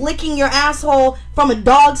is licking your asshole from a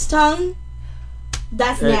dog's tongue.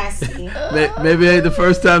 That's nasty. Maybe it ain't the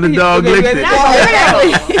first time the dog licked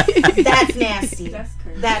it. That's nasty. That's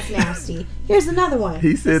crazy. That's nasty. Here's another one.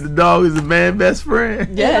 He said the dog is a man's best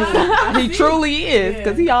friend. Yes, he truly is,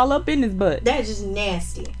 because he all up in his butt. That is just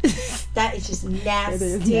nasty. That is just nasty.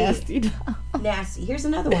 It is nasty. Nasty. Here's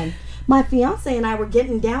another one. My fiance and I were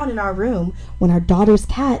getting down in our room when our daughter's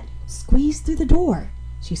cat squeezed through the door.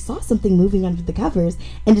 She saw something moving under the covers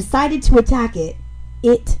and decided to attack it.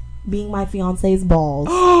 It being my fiance's balls.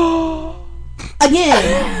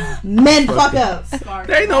 Again, men fuck up.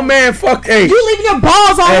 There ain't no man fuck. Hey, You leaving your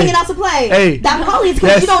balls all Hey. hanging out to play. Hey. That probably is because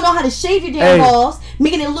That's- you don't know how to shave your damn Hey. balls,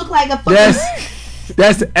 making it look like a fucking.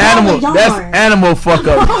 that's animal. yarn. That's animal fuck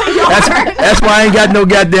up. That's why I ain't got no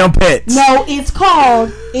goddamn pets. No, it's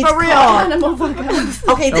called. It's For real. called. Animal fuck.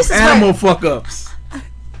 Okay, this Those is animal where, fuck ups.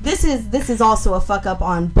 this is also a fuck up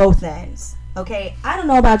on both ends. Okay, I don't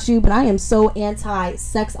know about you, but I am so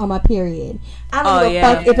anti-sex on my period. I don't give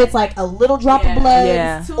a fuck if it's like a little drop of blood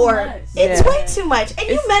Yeah. or much. it's Yeah. way too much. And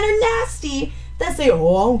you men are nasty that say,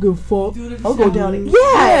 "Oh, I don't give a fuck. Do the I'll go shower. down it."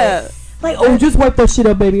 Yes. Like, oh, just wipe that shit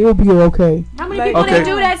up, baby. It'll be okay. How many Like- people Okay. did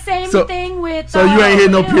do that same So- thing with? So you ain't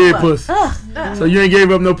hit no ew. period puss. Ugh. So you ain't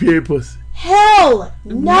gave up no period puss. Hell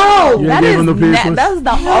no. You That ain't gave is him no period puss. that's the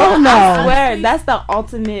Hell ultimate. no. I swear, that's the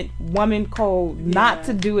ultimate woman code. Not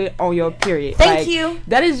to do it on your period. Thank you.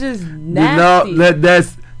 That is just No, nasty.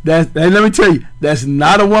 that's and let me tell you, that's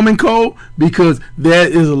not a woman code because there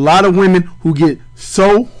is a lot of women who get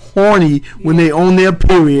so horny when they on their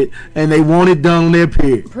period and they want it done on their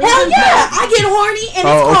period. Hell yeah, I get horny and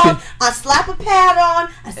Oh, it's called okay. I slap a pad on,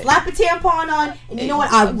 I slap a tampon on, and you know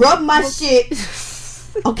what? I rub my shit,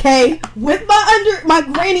 okay, with my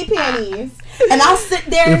granny panties, and I'll sit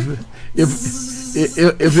there.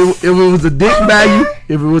 If it was a dick value,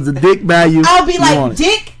 if it was a dick value, I'll be you like, want it.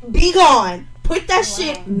 "Dick, be gone. Put that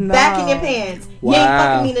shit back in your pants. You ain't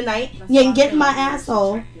Wow. fucking me tonight. You ain't getting my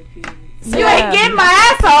asshole." You ain't getting my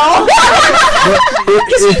asshole.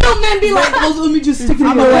 Cause you know men be like, "Oh, let me just stick it in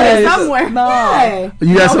I'm your gonna put it ass." somewhere. Yeah.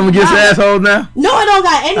 You got something against assholes now? No, I don't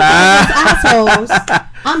got anything against assholes.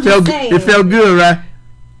 I'm just saying. It felt good, right?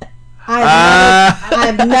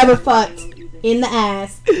 I have never fucked in the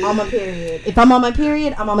ass on my period. If I'm on my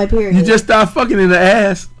period, I'm on my period. You just started fucking in the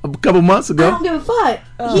ass a couple months I ago. don't give a fuck.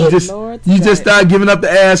 You just started giving up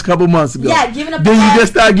the ass a couple months ago. Yeah, giving up then the ass. you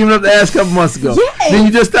just started giving up the ass a couple months ago. Yes. Then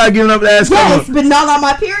you just started giving up the ass a couple Yes, but not on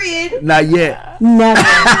my period. Not yet. Never.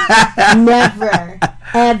 Never.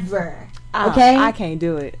 Ever. Okay? I can't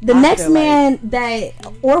do it. The I next feel man that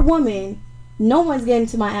or woman, no one's getting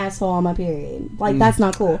to my asshole on my period. Like that's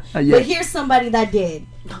not cool. Yeah. But here's somebody that did.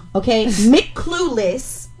 Okay, Mick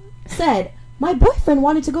Clueless said my boyfriend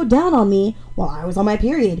wanted to go down on me while I was on my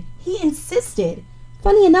period. He insisted.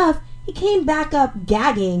 Funny enough, he came back up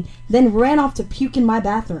gagging, then ran off to puke in my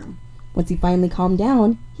bathroom. Once he finally calmed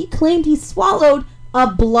down, he claimed he swallowed a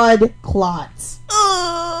blood clot.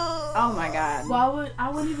 Oh my god. Well, I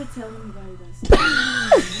wouldn't even tell anybody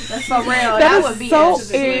that. That's for real. That would is be so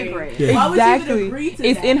secret. Yeah. Why would you even Exactly. agree to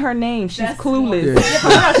It's that? in her name. She's That's clueless.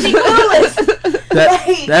 Yeah. She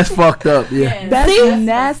clueless. That's fucked up. Yeah. That's See?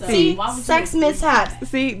 nasty. See, Why would you sex agree? mishaps.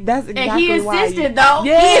 See, that's And exactly he why. insisted though.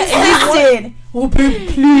 Yeah. He insisted. Oh, baby,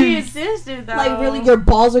 He please. insisted though. Like, really, your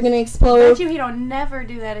balls are gonna Bet explode? you he don't never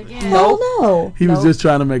do that again. Hell no. He was Nope. just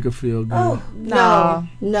trying to make her feel good. Oh, Nah.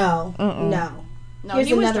 no. Mm-mm. No. No, Here's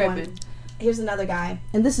he was another tripping. one. Here's another guy.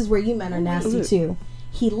 And this is where you men are nasty, too.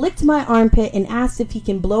 He licked my armpit and asked if he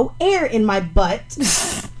can blow air in my butt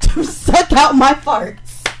to suck out my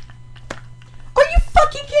farts. Are you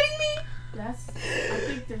fucking kidding me? I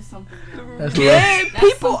think there's something going on. That's Yeah, love.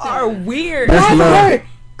 people something. are weird. That's love.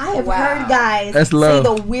 I have Wow. heard guys That's say love.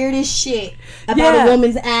 the weirdest shit about Yeah. a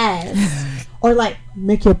woman's ass. Or like,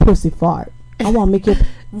 make your pussy fart. I want to make your...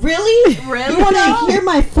 Really? Really? You want though? to hear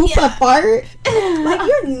my fupa fart? Like,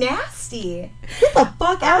 you're nasty. Get the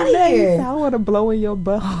fuck out of here. I want to blow in your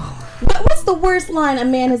butt. What's the worst line a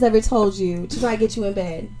man has ever told you to try to get you in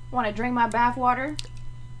bed? Want to drink my bath water?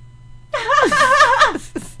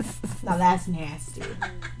 Now that's nasty.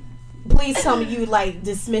 Please tell me you like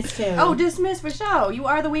dismissed him. Oh, dismiss for sure. You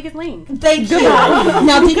are the weakest link. Thank you.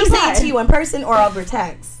 Now, did he say it to you in person or over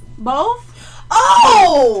text? Both?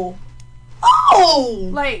 Oh! Oh!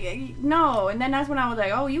 Like, no. And then that's when I was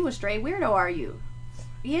like, oh, you a straight weirdo, are you?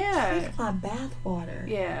 Yeah. Drink my bath water.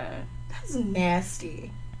 Yeah. That's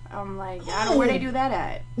nasty. I'm like, I don't know where they do that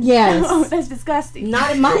at. Yes. That's disgusting.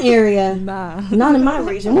 Not in my area. Nah. Not in my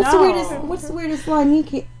region. What's No. the weirdest line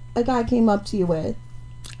a guy came up to you with?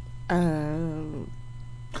 I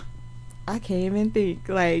can't even think.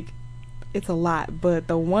 Like, it's a lot. But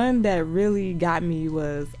the one that really got me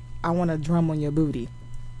was, I want to drum on your booty.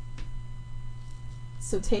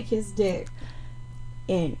 So take his dick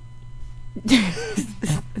and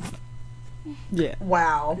Yeah.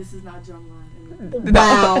 wow. This is not drumline.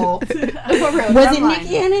 Wow. For real, Was it drumline. Nick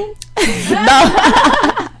Cannon?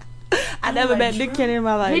 I never met Nick Cannon in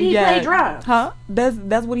my life. Did he yeah. play drums? Huh?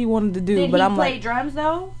 That's what he wanted to do. Did but he I'm play like, drums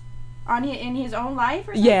though? In his own life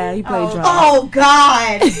or something? yeah, he played drums. Oh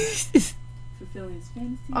God. Fulfilling his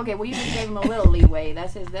fantasy. Okay, well you just gave him a little leeway.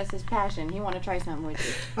 That's his passion. He want to try something with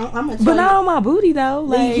you. I'm gonna But not on my booty though.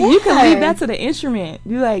 Like you can Yeah. leave that to the instrument.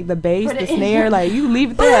 You like the bass, Put the it in. snare. Like you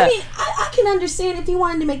leave it But there. I mean, I can understand if he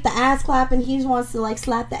wanted to make the ass clap and he just wants to like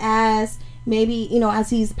slap the ass. Maybe as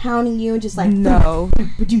he's pounding you and just like No,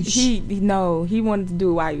 he he wanted to do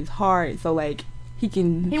it while he was hard, so like he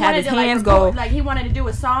can He have wanted his to hands like record, go. like he wanted to do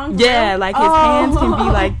a song. for Yeah, real? like his Oh. hands can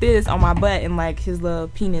be like this on my butt, and like his little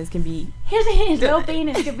penis can be his little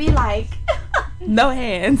penis could be like. no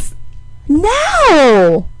hands.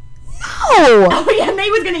 no. Oh yeah, they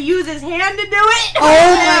was gonna use his hand to do it.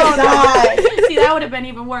 Oh my God. See, that would have been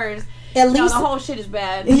even worse. At No, least the whole shit is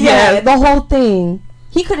bad. yeah, Yeah. the whole thing.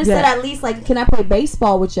 He could have said Yeah. at least like, can I play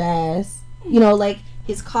baseball with your ass? Like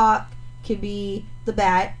his cock could be the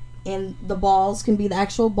bat and the balls can be the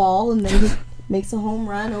actual ball, and then he makes a home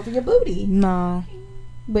run over your booty. No.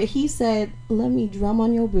 But he said, "Let me drum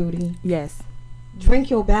on your booty, Yes.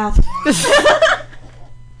 drink your bath."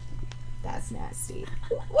 That's nasty.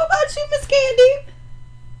 What about you, Miss Candy?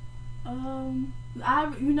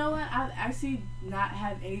 You know what? I actually not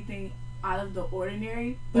have anything out of the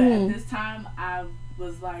ordinary, but Mm. at this time I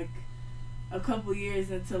was like a couple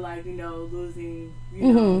years into like losing,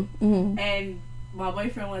 and my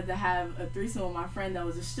boyfriend wanted to have a threesome with my friend that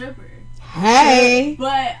was a stripper. Hey.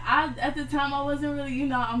 But at the time I wasn't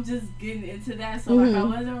really, I'm just getting into that, so like I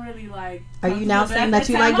wasn't really like. Are you now comfortable. saying But at that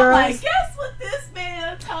you the like time, I'm girls? like, guess what this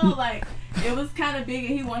man told? Like, it was kind of big,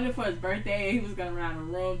 and he wanted it for his birthday, and he was gonna rent a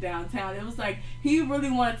room downtown. It was like he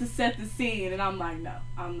really wanted to set the scene, and I'm like, no,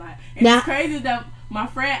 I'm not. And Now- it's crazy that my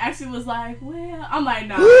friend actually was like, well, I'm like,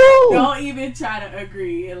 no, Ooh. don't even try to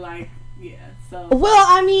agree, and like, yeah, so. Well,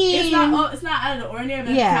 I mean, It's not out of the ordinary,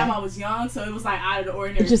 but Yeah. at the time I was young, so it was like out of the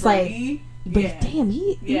ordinary Just for like- me. But Yeah. damn,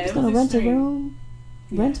 he Yeah, was it gonna was rent a extreme. room.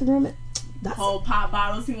 Rent a room. That's Whole pop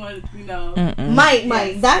bottles. He wanted,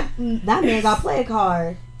 Mike. That man got play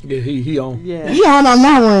card. Yeah, he on. Yeah. He on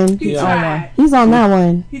that one. He Yeah. tried. He's on that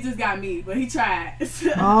one. He just got me, but he tried.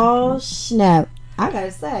 Oh snap! I gotta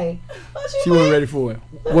say, what She you wasn't think? ready for it.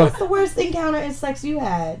 What's What? the worst encounter in sex you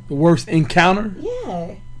had? The worst encounter?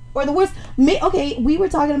 Yeah, or the worst? Okay, we were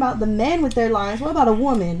talking about the men with their lines. What about a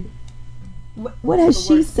woman? What has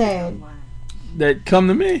she said? That come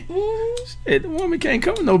to me? Mhm. Shit, the woman can't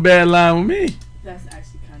come with no bad line with me. That's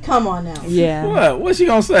actually kind of. Come on now. Yeah. What? What's she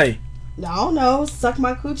gonna say? I don't know. Suck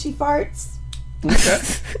my coochie farts. Okay.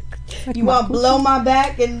 You want to blow my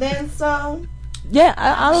back and then some? Yeah,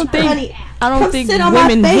 I don't think Honey, I don't come think sit on my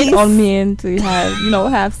women face. hit on men to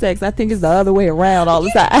have sex. I think it's the other way around all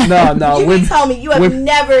the time. No, you women, can tell me you have women-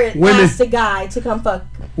 never women- asked a guy to come fuck.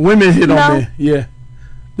 women hit No. on men. Yeah.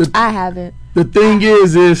 I haven't. The thing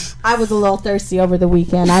is I was a little thirsty over the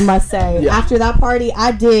weekend, I must say. Yeah. After that party,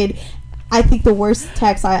 I think the worst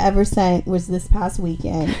text I ever sent was this past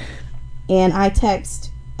weekend. And I text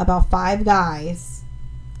about 5 guys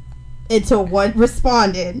until one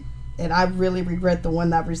responded. And I really regret the one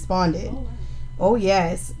that responded. Oh,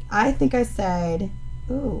 yes. I think I said,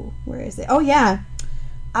 ooh, where is it? Oh, yeah.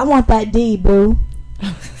 I want that D, boo.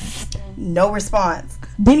 No response.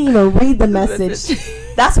 Didn't even read the message.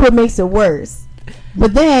 That's what makes it worse.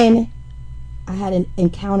 But then I had an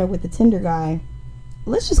encounter with the Tinder guy.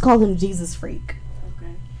 Let's just call him Jesus Freak.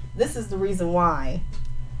 Okay. This is the reason why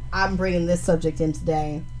I'm bringing this subject in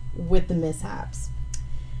today with the mishaps.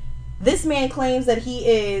 This man claims that he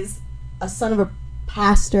is a son of a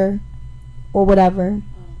pastor or whatever.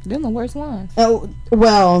 They're the worst ones. Oh,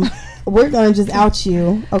 well, we're going to just out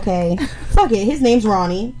you, okay? Fuck it. His name's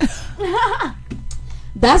Ronnie.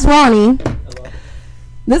 That's Ronnie.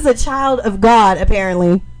 This is a child of God,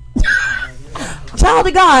 apparently. Child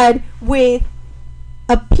of God with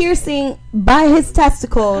a piercing by his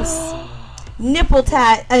testicles, nipple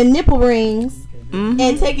rings,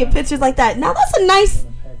 and taking pictures like that. Now that's a nice,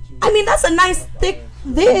 that's a nice thick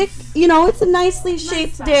dick. It's a nicely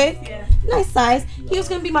shaped dick. Yeah. Nice size. He was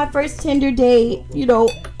gonna be my first Tinder date,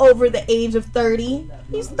 over the age of 30.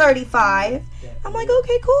 He's 35. I'm like,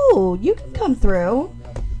 okay, cool. You can come through.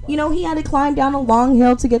 He had to climb down a long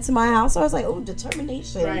hill to get to my house. So I was like, oh,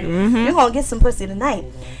 determination. Right. You're gonna get some pussy tonight.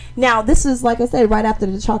 Now, this is, like I said, right after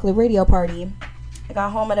the chocolate radio party. I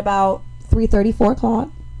got home at about 3:30, 4 o'clock.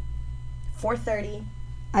 4:30,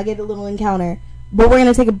 I get a little encounter. But we're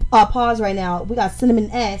gonna take a pause right now. We got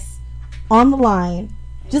Cinnamon S on the line.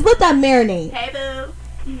 Just let that marinate. Hey, boo.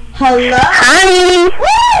 Hello. Hi.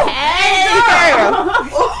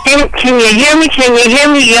 Can you hear me? Can you hear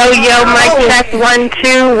me? Yo, mic check. 1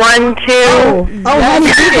 2 1 2. Honey,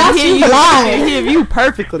 we got you I live. hear you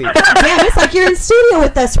perfectly. Damn, it's like you're in studio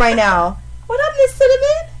with us right now. What up, Miss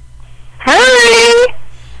Cinnamon? Hi.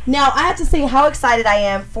 Now, I have to say how excited I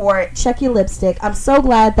am for Check Your Lipstick. I'm so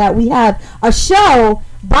glad that we have a show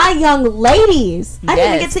by young ladies. I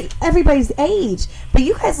didn't even get to everybody's age, but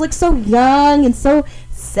you guys look so young and so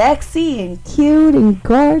sexy and cute and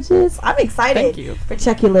gorgeous. I'm excited Thank you. for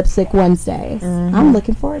Check Your Lipstick Wednesdays. I'm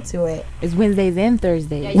looking forward to it. It's Wednesdays and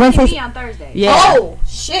Thursdays. Yeah, you Wednesdays- can be on Thursday. Yeah. Oh,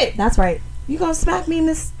 shit. That's right. You gonna smack me,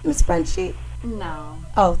 Miss Frenchie? No.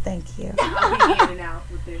 Oh, thank you. I'll be in and out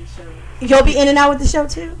within shows. You'll be in and out with the show,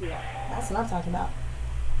 too? Yeah. That's what I'm talking about.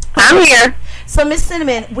 I'm here. So, Miss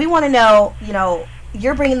Cinnamon, we want to know,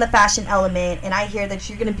 you're bringing the fashion element, and I hear that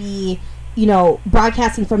you're going to be,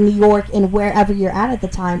 broadcasting from New York and wherever you're at the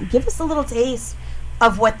time. Give us a little taste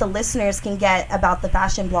of what the listeners can get about the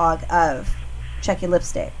fashion blog of Check Your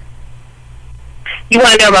Lipstick. You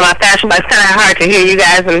want to know about my fashion, but it's kind of hard to hear you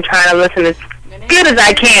guys. I'm trying to listen as good as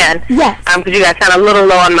I can. Yes. Because you guys sound a little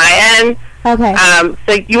low on my end. Okay.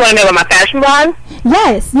 So you want to know about my fashion blog?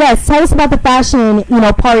 Yes. Tell us about the fashion,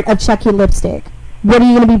 part of Check Your Lipstick. What are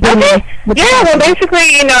you going to be bringing? Okay. with the Yeah, well, fashion?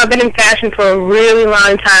 basically, I've been in fashion for a really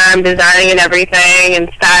long time, designing and everything, and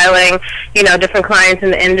styling, different clients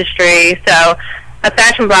in the industry. So a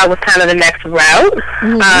fashion blog was kind of the next route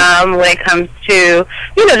when it comes to,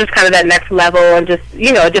 just kind of that next level and just,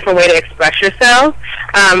 a different way to express yourself.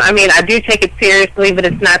 I do take it seriously, but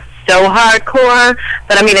it's not so hardcore.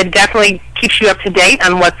 But, it definitely keeps you up to date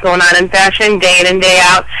on what's going on in fashion day in and day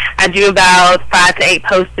out. I do about 5 to 8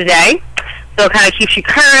 posts a day. So it kind of keeps you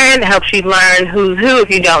current, helps you learn who's who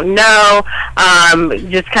if you don't know,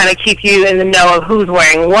 just kind of keep you in the know of who's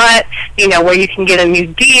wearing what, you know, where you can get a new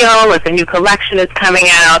deal, if a new collection is coming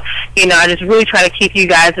out. You know, I just really try to keep you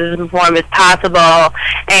guys as informed as possible.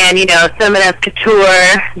 And, you know,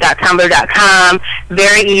 cinemanescouture.tumblr.com,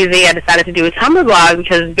 very easy. I decided to do a Tumblr blog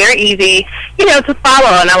because it's very easy, you know, to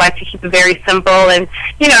follow, and I like to keep it very simple. And,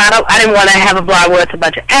 you know, I didn't want to have a blog where it's a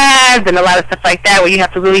bunch of ads and a lot of stuff like that where you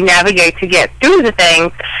have to really navigate to get through the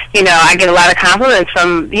things. You know, I get a lot of compliments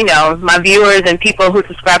from, you know, my viewers and people who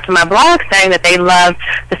subscribe to my blog saying that they love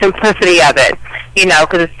the simplicity of it. You know,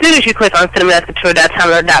 because as soon as you click on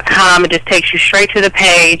cinemanescouture.tumblr.com, it just takes you straight to the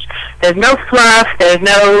page. There's no fluff. There's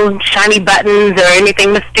no shiny buttons or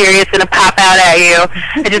anything mysterious going to pop out at you.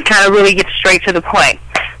 It just kind of really gets straight to the point.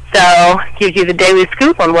 So, gives you the daily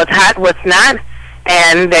scoop on what's hot, what's not,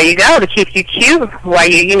 and there you go, to keep you cute while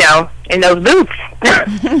you know, in those boots.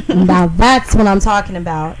 Now that's what I'm talking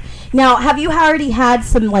about. Now, have you already had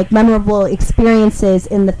some, like, memorable experiences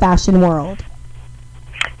in the fashion world?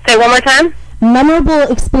 Say one more time? Memorable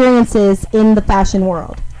experiences in the fashion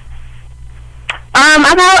world. I've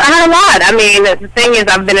had a lot. I mean, the thing is,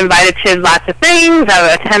 I've been invited to lots of things.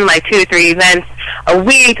 I attend like 2 or 3 events a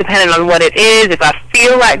week, depending on what it is. If I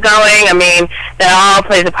feel like going, I mean, that all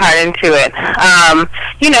plays a part into it.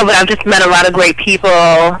 You know, but I've just met a lot of great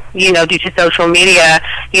people, you know, due to social media.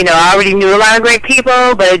 You know, I already knew a lot of great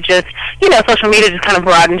people, but it just, you know, social media just kind of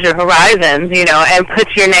broadens your horizons, you know, and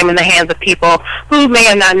puts your name in the hands of people who may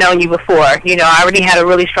have not known you before. You know, I already had a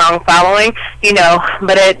really strong following, you know,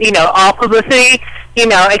 but it, you know, all publicity, you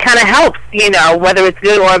know, it kind of helps, you know, whether it's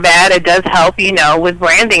good or bad, it does help, you know, with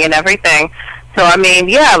branding and everything. So, I mean,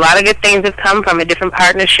 yeah, a lot of good things have come from it, different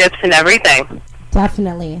partnerships and everything.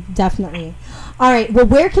 Definitely, definitely. All right, well,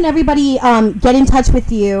 where can everybody get in touch with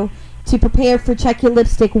you to prepare for Check Your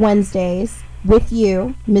Lipstick Wednesdays with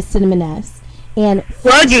you, Miss Cinnamoness? And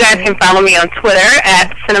well, you guys can follow me on Twitter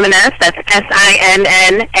at Cinnamoness. That's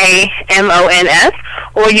SINNAMONS.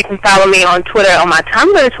 Or you can follow me on Twitter, on my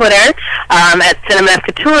Tumblr Twitter, at Cinemanes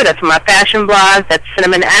Couture. That's for my fashion blog. That's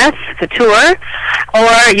Cinemanes Couture.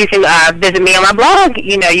 Or you can visit me on my blog.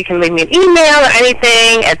 You know, you can leave me an email or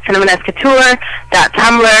anything at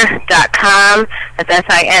cinemanescouture.tumblr.com. That's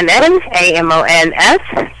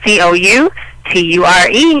SINNAMONSCOUTURE.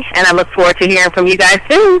 And I look forward to hearing from you guys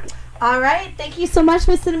soon. All right. Thank you so much,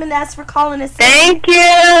 Miss Cinnamoness, for calling us. Thank you.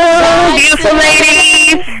 Bye, beautiful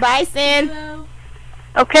ladies. Bye, Sin.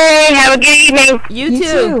 Okay, have a good evening. You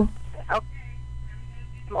too. Okay.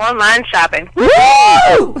 Online shopping. Woo!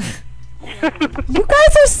 You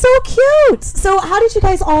guys are so cute. So how did you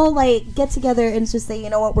guys all, like, get together and just say, you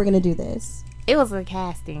know what, we're going to do this? It was a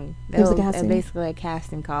casting. It was a casting? Basically a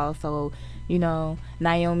casting call. So, you know,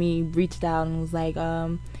 Naomi reached out and was like,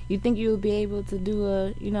 you think you would be able to do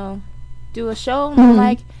a show? And I'm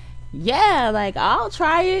like, yeah, like, I'll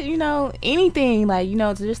try it, you know, anything, like, you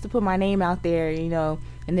know, to put my name out there, you know.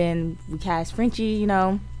 And then we cast Frenchie, you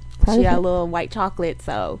know. Perfect. She got a little white chocolate,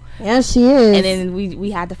 so. Yeah, she is. And then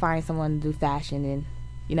we had to find someone to do fashion, and,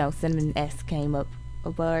 you know, Cinnamon S came up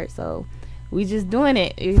aboard, so we just doing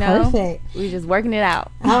it, you know. Perfect. We just working it out.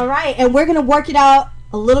 All right, and we're going to work it out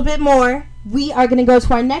a little bit more. We are going to go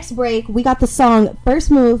to our next break. We got the song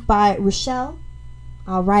First Move by Rochelle.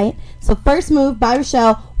 All right. So First Move by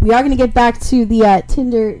Rochelle. We are going to get back to the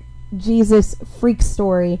Tinder Jesus freak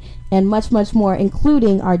story and much, much more,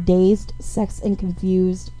 including our Dazed, Sex, and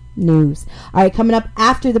Confused news. All right. Coming up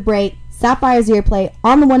after the break, Sapphire's Earplay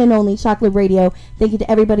on the one and only Chocolate Radio. Thank you to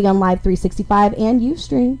everybody on Live 365 and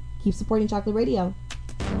Ustream. Keep supporting Chocolate Radio.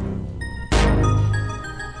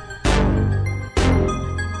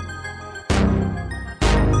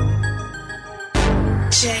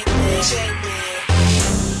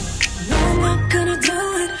 No, I'm not gonna do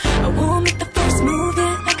it. I won't make the first move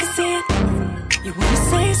yet. I can see it. You wanna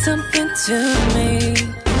say something to me?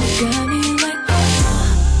 Got me like,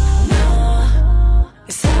 oh, no.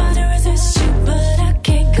 It's hard to resist you, but I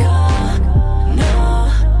can't go.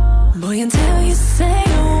 No, boy, until you say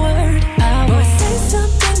a word, I will say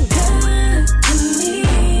something good to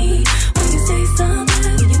me. When you say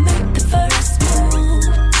something, will you make the first move?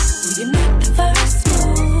 Will you make the first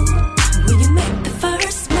move? Will you make the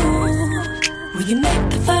first move? Will you make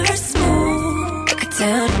the first move? I could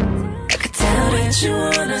tell that you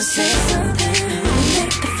wanna say something. Will you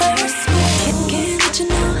make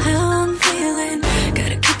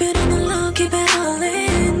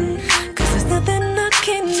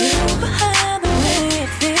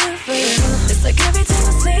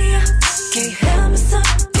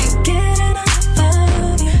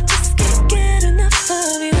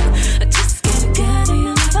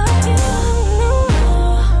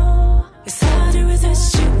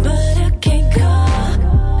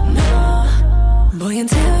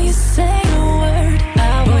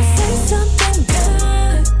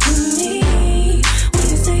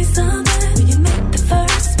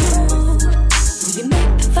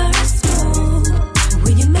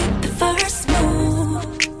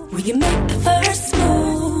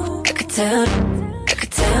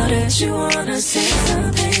tell that you wanna say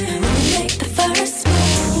something. When you make the first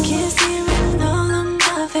move, you can't see it written all on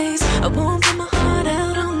my face. I won't put my heart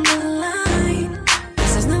out on the line,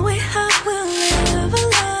 'cause there's no way I will ever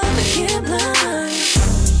love again blind.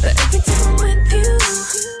 But every time I'm with you,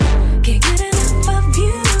 can't get enough of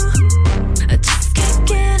you. I just can't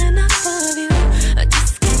get enough of you. I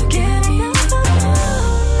just can't get enough of you.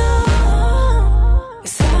 No,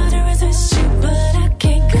 it's hard to resist you, but I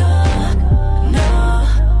can't go. No,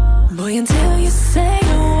 boy, until you say a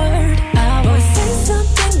word, I always say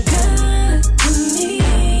something good to me.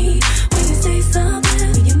 When you say something,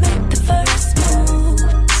 when you make the first move,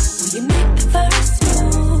 when you make the first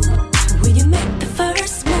move, when you make the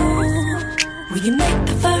first move, when you make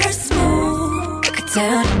the first move, I could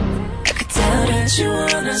tell that you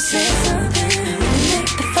wanna say something. When you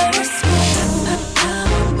make the first move, I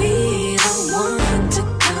will be the one to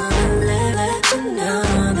come and let you know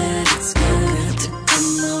that it's good to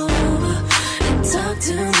come over and talk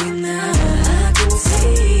to me now. I can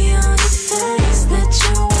see on your face that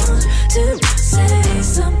you want to say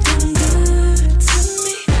something good to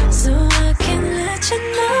me, so I can let you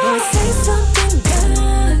know. Say something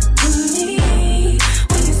good to me.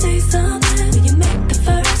 When you say something, when you make the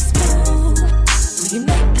first move, when you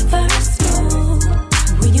make the first move,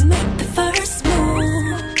 when you make the first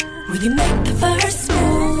move, when you make the first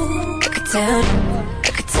move, I could tell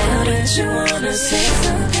that you wanna say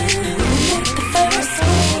something. When you make the first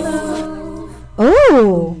move.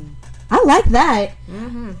 Ooh, I like that.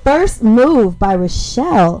 First Move by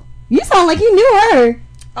Rochelle. You sound like you knew her.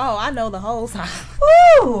 Oh, I know the whole song.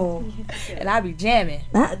 Ooh, And I be jamming.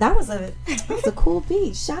 that was a cool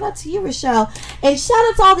beat. Shout out to you, Rochelle, and shout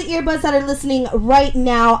out to all the earbuds that are listening right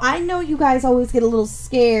now. I know you guys always get a little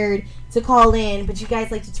scared to call in, but you guys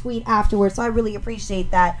like to tweet afterwards, so I really appreciate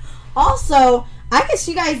that. Also, I guess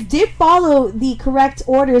you guys did follow the correct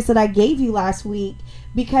orders that I gave you last week,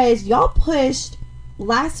 because y'all pushed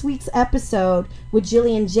last week's episode with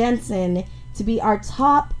Jillian Jensen to be our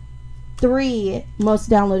top 3 most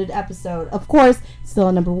downloaded episode. Of course,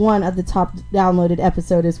 still number 1 of the top downloaded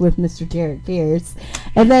episode is with Mr. Derek Pierce.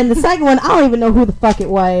 And then the second one, I don't even know who the fuck it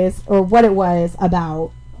was or what it was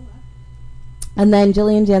about. And then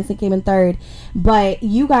Jillian Jensen came in 3rd. But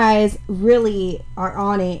you guys really are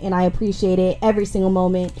on it, and I appreciate it every single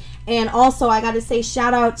moment. And also, I got to say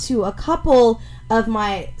shout out to a couple of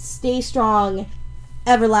my Stay Strong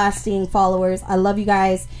everlasting followers. I love you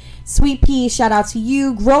guys. Sweet Pea, shout out to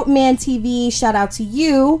you. Groatman TV, shout out to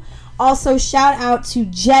you. Also, shout out to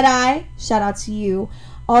Jedi, shout out to you.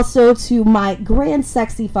 Also, to my grand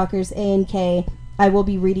sexy fuckers, A&K, I will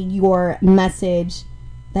be reading your message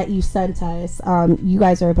that you sent us. You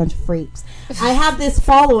guys are a bunch of freaks. I have this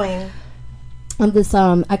following of this,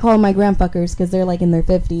 I call them my grandfuckers because they're like in their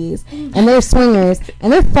 50s. And they're swingers,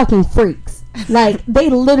 and they're fucking freaks. Like, they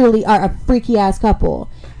literally are a freaky ass couple.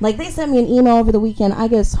 Like, they sent me an email over the weekend. I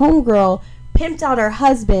guess homegirl pimped out her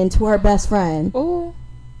husband to her best friend. Ooh.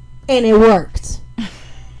 And it worked.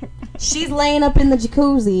 She's laying up in the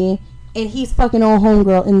jacuzzi, and he's fucking on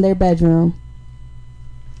homegirl in their bedroom.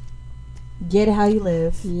 Get it how you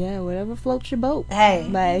live. Yeah, whatever floats your boat. Hey.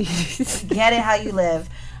 Like, get it how you live.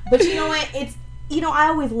 But you know what? It's, I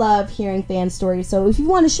always love hearing fan stories. So if you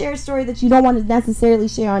want to share a story that you don't want to necessarily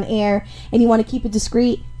share on air and you want to keep it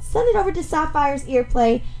discreet, send it over to Sapphire's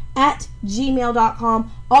Earplay at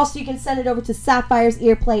gmail.com. Also, you can send it over to Sapphire's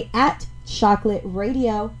Earplay at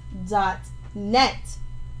chocolateradio.net.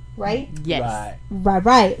 Right? yes.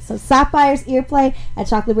 Right. So Sapphire's Earplay at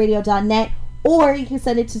chocolateradio.net, or you can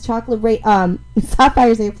send it to Sapphire's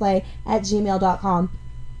Earplay at gmail.com.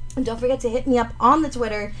 And don't forget to hit me up on the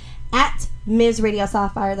Twitter at Ms. Radio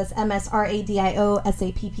Sapphire. That's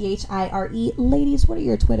MSRADIOSAPPHIRE. Ladies, what are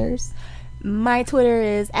your Twitters? My Twitter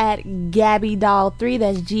is at GabbyDoll3.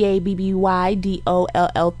 That's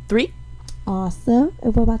GABBYDOLL3. Awesome.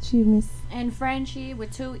 And what about you, Miss? And Frenchie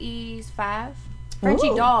with 2 E's 5. Frenchie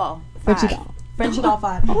Ooh. Doll. Frenchie 5. Doll. Frenchie Doll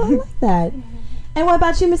 5. Oh, I like that. And what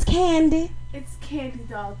about you, Miss Candy? It's Candy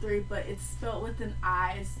Doll 3, but it's spelled with an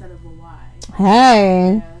I instead of a Y.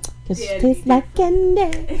 Hey. Yeah. Cause Yeah, she it'd tastes be like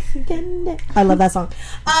candy, candy. I love that song.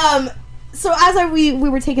 So as we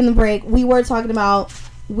were taking the break, we were talking about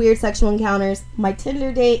weird sexual encounters. My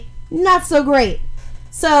Tinder date, not so great.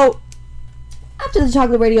 So after the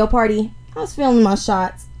chocolate radio party, I was feeling my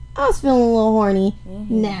shots. I was feeling a little horny,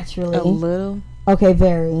 naturally. A little. Okay,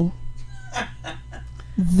 very.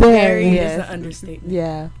 Very. Is an understatement.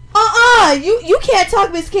 Yeah. You can't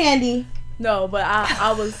talk, Miss Candy. No, but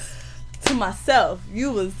I was to myself.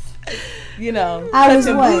 You was, I was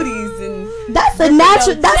touching what? booties and That's a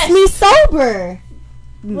natural. That's me sober.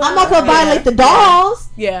 I'm not gonna violate the dolls.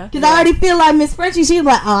 Yeah. Because I already feel like Miss Frenchie, she's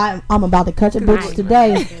like, I'm about to cut your bitch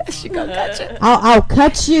today. She gonna cut you. I'll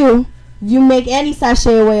cut you. You make any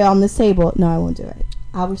sachet away on this table. No, I won't do it.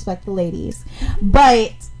 I'll respect the ladies.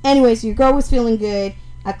 But anyways, your girl was feeling good.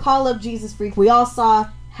 I call up Jesus Freak. We all saw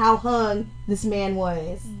how hung this man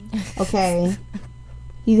was. Okay.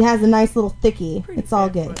 He has a nice little thickie. It's all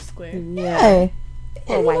good. Yeah.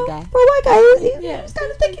 For a white guy. For a white guy. He's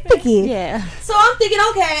kind of thicky. Yeah. So I'm thinking,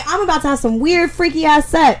 okay, I'm about to have some weird, freaky ass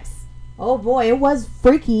sex. Oh boy, it was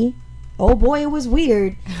freaky. Oh boy, it was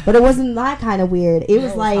weird. But it wasn't that kind of weird. It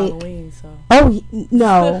was like, Halloween, so. oh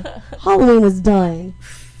no, Halloween was done.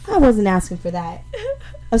 I wasn't asking for that.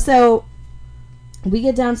 So we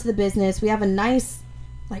get down to the business. We have a nice,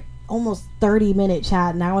 like, almost 30-minute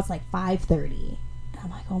chat. Now it's like 5:30. I'm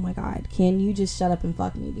like, oh my god, can you just shut up and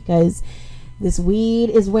fuck me? Because this weed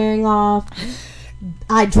is wearing off.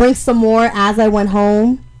 I drank some more as I went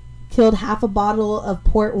home. Killed half a bottle of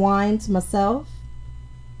port wine to myself.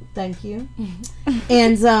 Thank you.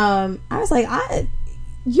 And I was like,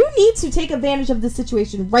 you need to take advantage of this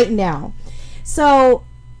situation right now. So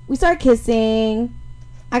we start kissing.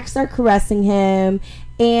 I start caressing him.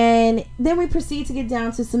 And then we proceed to get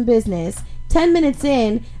down to some business. 10 minutes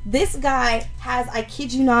in, this guy has, I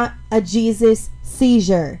kid you not, a Jesus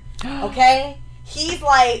seizure. Okay? He's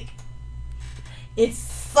like, it's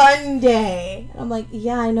Sunday. I'm like,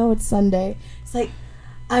 yeah, I know it's Sunday. It's like,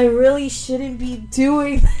 I really shouldn't be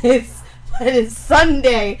doing this, but it's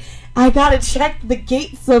Sunday. I gotta check the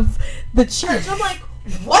gates of the church. I'm like,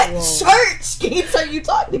 what church gates are you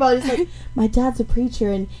talking about? He's like, my dad's a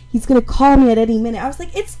preacher and he's gonna call me at any minute. I was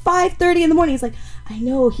like, it's 5:30 in the morning. He's like, I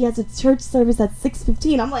know, he has a church service at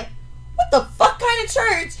 6:15. I'm like, what the fuck kind of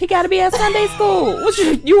church? He gotta be at Sunday school. What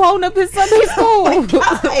you holding up his Sunday school? Oh my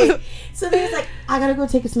God. So then he's like, I gotta go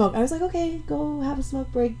take a smoke. I was like, okay, go have a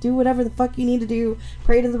smoke break. Do whatever the fuck you need to do.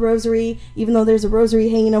 Pray to the rosary. Even though there's a rosary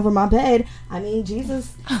hanging over my bed. I mean,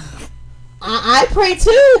 Jesus. I pray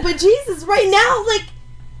too, but Jesus, right now, like,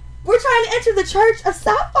 we're trying to enter the church of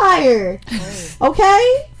Sapphire.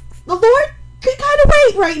 Okay? The Lord can kind of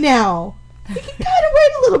wait right now. He can kind of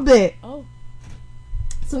wait a little bit. Oh.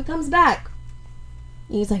 So he comes back.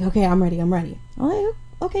 And he's like, okay, I'm ready. I'm like,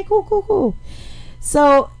 okay, cool.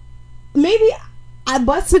 So maybe I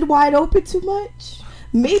busted wide open too much.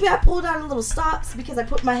 Maybe I pulled out a little stops because I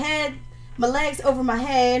put my legs over my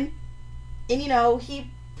head. And, he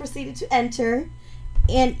proceeded to enter.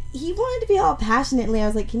 And he wanted to be all passionately. I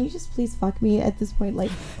was like, can you just please fuck me at this point? Like,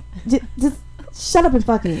 just shut up and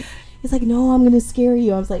fuck me. He's like, no, I'm going to scare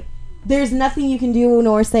you. I was like, there's nothing you can do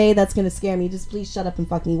nor say that's going to scare me. Just please shut up and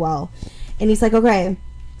fuck me well. And he's like, okay.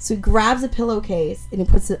 So he grabs a pillowcase and he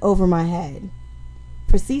puts it over my head.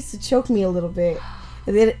 Proceeds to choke me a little bit.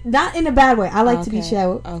 And then, not in a bad way. I like to be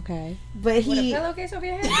choked. Okay. But With a pillowcase over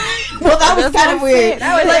your head? Well, that was kind of weird.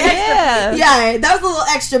 That was like extra, yeah, that was a little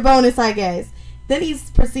extra bonus, I guess. Then he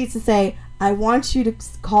proceeds to say, I want you to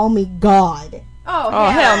call me God. Oh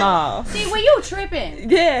hell no. See, well, you tripping.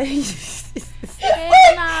 Yeah. He gets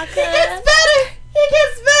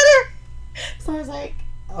better. So I was like,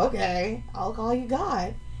 okay, I'll call you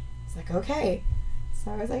God. It's like, okay.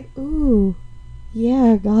 So I was like, ooh,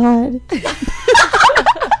 yeah, God.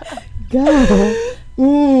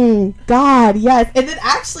 God, yes. And then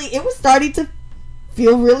actually, it was starting to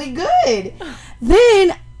feel really good.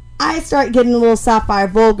 Then I start getting a little Sapphire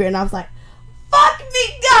vulgar, and I was like, fuck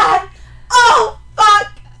me, God. Oh,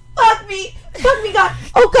 fuck me, God.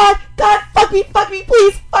 Oh, God, fuck me,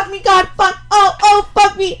 please, fuck me, God, fuck, oh,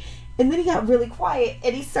 fuck me. And then he got really quiet,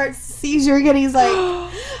 and he starts seizuring, and he's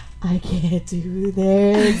like, I can't do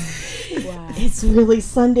this. Wow. It's really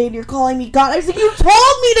Sunday, and you're calling me God. I was like, you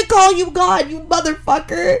told me to call you God, you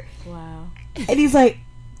motherfucker. Wow. And he's like,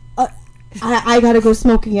 I gotta go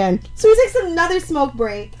smoke again. So he takes another smoke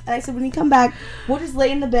break. And I said, when you come back, we'll just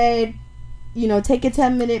lay in the bed, take a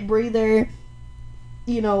 10-minute breather,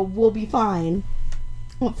 we'll be fine.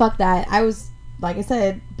 Well, fuck that. I was, like I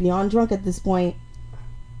said, beyond drunk at this point.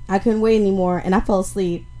 I couldn't wait anymore, and I fell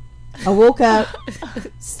asleep. I woke up,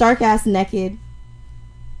 stark ass naked,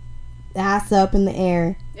 ass up in the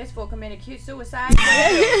air. This fool committed suicide.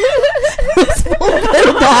 This fool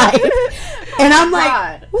could die. And I'm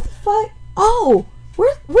like, what the fuck? Oh,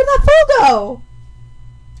 where'd that fool go?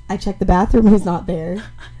 I checked the bathroom. He's not there.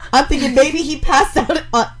 I'm thinking maybe he passed out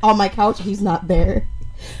on my couch. He's not there.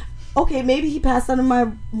 Okay, maybe he passed out in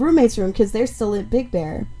my roommate's room because they're still at Big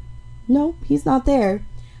Bear. No, he's not there.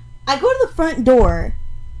 I go to the front door,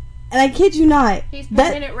 and I kid you not. He's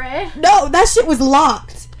painting it red? No, that shit was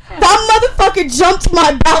locked. That motherfucker jumped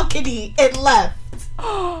my balcony and left.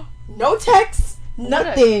 No text,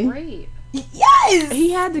 nothing. What a creep. Yes.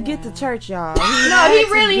 He had to get to church, y'all. He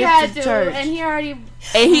really had to. Church. And he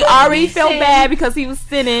already felt bad because he was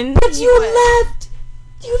sinning. But you left.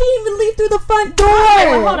 You didn't even leave through the front door.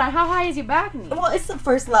 Wait, hold on. How high is your balcony? Well, it's the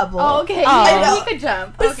first level. Oh, okay. Oh. He could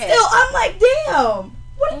jump. But okay. still, I'm like, damn.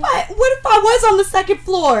 What if I was on the second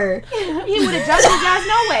floor? He would have jumped his ass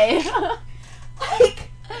no way.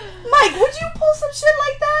 Like, Mike, would you pull some shit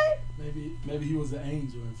like that? Maybe he was an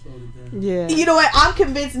angel and floated down. Yeah. You know what? I'm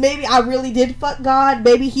convinced maybe I really did fuck God.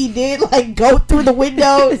 Maybe he did like go through the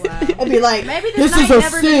windows and be like, maybe this night is a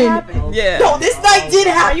never sin. happened. Yeah. No, this night did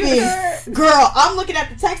Are you happen. sure? Girl, I'm looking at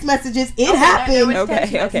the text messages. It happened.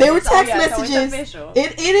 Okay. There were text So messages. it's official.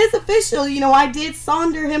 It is official. You know, I did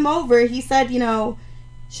sonder him over. He said, you know,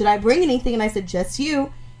 should I bring anything? And I said, just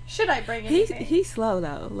you. Should I bring anything? He's slow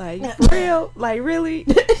though. Like real. Like really.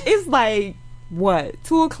 It's like what?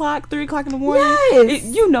 2 o'clock, 3 o'clock in the morning. Yes.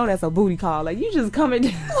 You know that's a booty call. Like you just coming.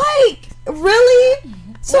 Like, really?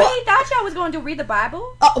 So he thought y'all was going to read the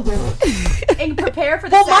Bible and prepare for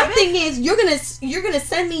the well, service? my thing is, you're gonna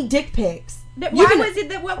send me dick pics. What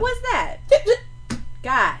was that?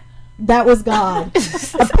 God. That was God.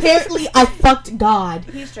 Apparently, I fucked God.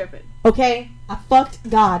 He's tripping. Okay, I fucked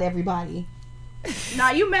God. Everybody. Nah,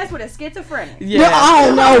 you messed with a schizophrenic. Yeah. No, I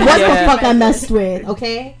don't know what the fuck I messed with.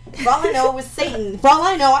 Okay, for all I know, it was Satan. For all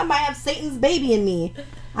I know, I might have Satan's baby in me.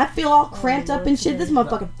 I feel all cramped up and shit. This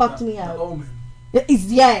motherfucker fucked me up.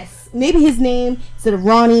 Yes. Maybe his name, instead of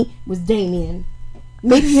Ronnie, was Damien.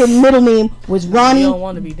 Maybe your middle name was Ronnie don't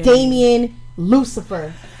want to be Damien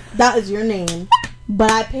Lucifer. That is your name. But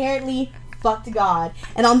I apparently fucked God.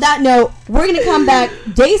 And on that note, we're going to come back.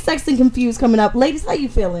 Day Sex and Confused coming up. Ladies, how you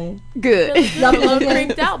feeling? Good. Y'all I'm a little feeling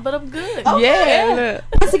good? creeped out, but I'm good. Yeah.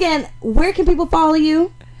 Once again, where can people follow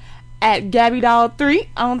you? At GabbyDoll3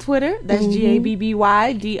 on Twitter. That's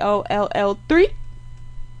GABBYDOLL3.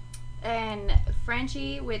 And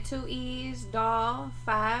Frenchie with 2 E's, doll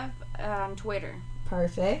 5 on Twitter.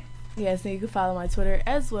 Perfect. Yes, and you can follow my Twitter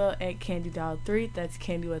as well at CandyDoll3. That's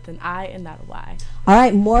Candy with an I and not a Y. All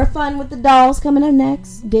right, more fun with the dolls coming up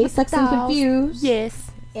next. Day Sex and Confused.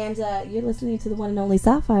 Yes. And you're listening to the one and only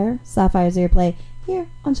Sapphire. Sapphire's Airplay here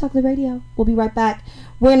on Chocolate Radio. We'll be right back.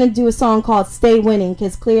 We're going to do a song called Stay Winning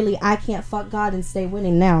because clearly I can't fuck God and stay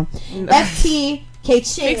winning now. FT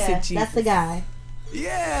Kchinga. That's the guy.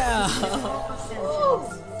 Yeah.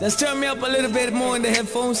 Let's turn me up a little bit more in the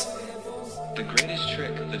headphones. The greatest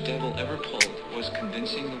trick the devil ever pulled was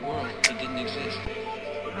convincing the world he didn't exist.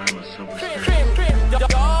 I'm a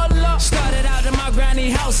Started out in my granny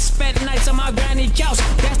house, spent nights on my granny couch.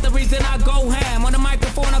 That's the reason I go ham. On the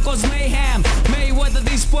microphone I cause mayhem. Mayweather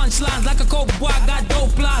these punchlines like a coke boy, I got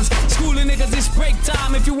dope lines. Schooling niggas, it's break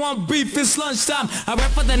time. If you want beef, it's lunchtime. I rap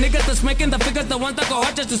for the niggas that's making the figures, the ones that go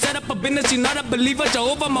hard just to set up a business. You're not a believer,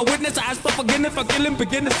 Jehovah my witness. I ask for forgiveness for killing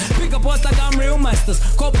beginners. Pick up boys like I'm real masters.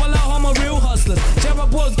 Coppola, homo, real hustlers.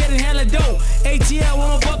 Jeroboam's getting hella dough. ATL,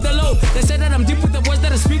 I'm above the low. They say that I'm deep with the words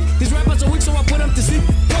that I speak. These rappers are weak, so I put them to sleep.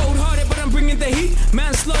 Cold hearted, but I'm bringing the heat.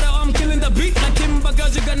 Manslaughter, I'm killing the beat. Like Kimber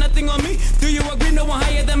girls, you got nothing on me. Do you agree? No one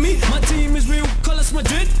higher than me. My team is real, colors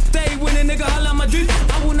Madrid. Stay winning, nigga, holla Madrid.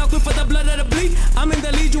 I will not quit for the blood of the bleed. I'm in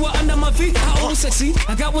the lead, you are under my feet. I own sexy,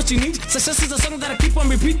 I got what you need. Success is a song that I keep on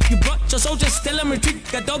repeat. You brought your soldiers, still in retreat.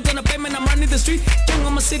 Got dogs on the pavement, I'm running the street. King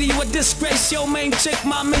of my city, you a disgrace. Yo, main chick,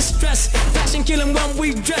 my mistress. Fashion killing when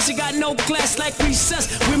we dress. You got no class like recess.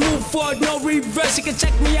 We move forward, no reverse. You can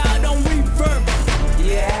check me out on Reverb.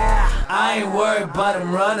 Yeah, I ain't worried about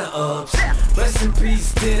them runner-ups. Rest in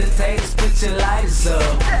peace to the taters, put your lighters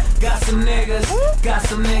up. Got some niggas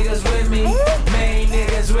with me. Main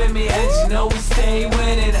niggas with me, and you know we stay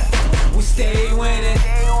winning. We stay winning.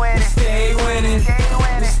 We stay winning.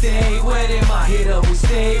 We stay winning. My hit up, we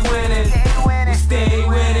stay winning. We stay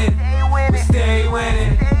winning. We stay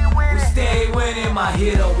winning. We stay winning. My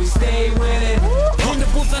hit up, we stay winning. On the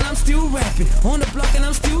booth and I'm still rapping. On the block and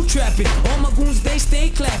I'm still trapping. All my goons, they stay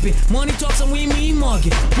clapping. Money talks and we mean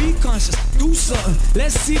market. Be conscious, do something.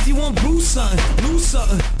 Let's see if you want blue something. Lose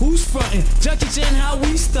something, who's frontin'? Jackie Chan, how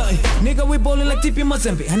we stuntin'? Nigga, we bowling like Tippy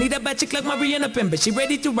Mazembe. I need a bad chick like Mariana Pembe. She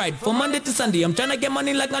ready to ride from Monday to Sunday. I'm tryna get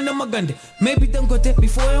money like I know my gun. Maybe don't go there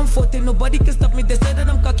before I'm 40. Nobody can stop me. They say that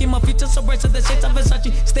I'm cocky. My future so bright, so the shades of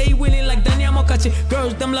Versace. Stay winning like Daniel Mokachi.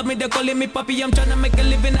 Girls, them love me, they're calling me puppy. I'm tryna make a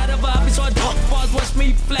living out of a hobby. So I drop bars, watch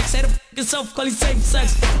me flex. Had to f yourself, call it safe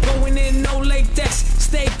sex. Going in, no latex.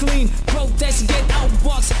 Stay clean, protest, get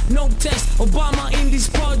outboxed. No text, Obama in these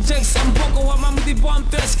projects. I'm Boko Haram with the bomb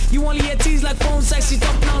threats. You only hear tease like phone sex. You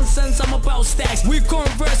talk nonsense, I'm about stacks. We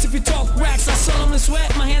converse if you talk racks. I solemnly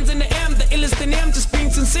sweat, my hands in the air. I'm the illest in them, just being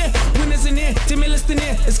sincere. Winners in here, Tim illest in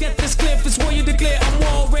here. Let's get this clear, if it's what you declare. I'm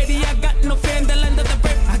already, I got no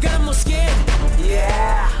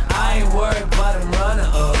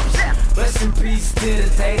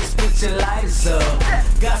lighters up.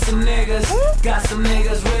 Got some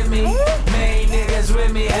niggas with me. Main niggas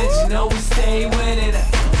with me, and you know we stay winning.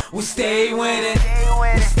 We stay winning.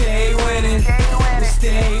 We stay winning. We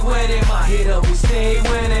stay winning. My hit up, we stay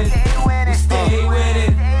winning. We stay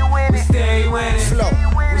winning. We stay winning.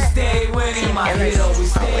 We stay winning. My hit up, we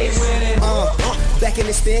stay winning. Back in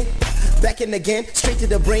this thing. Back in again, straight to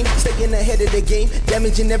the brain, staying ahead of the game,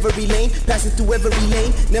 damaging every lane, passing through every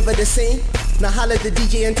lane, never the same. Now holla at the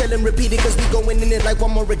DJ and tell him repeat it, cause we going in it like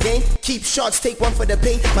one more again. Keep shots, take one for the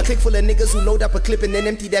pain. My clique full of niggas who load up a clip and then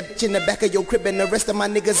empty that bitch in the back of your crib. And the rest of my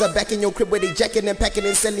niggas are back in your crib where they jacking and packing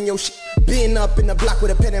and selling your shit. Been up in the block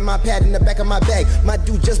with a pen and my pad in the back of my bag. My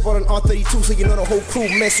dude just bought an R32, so you know the whole crew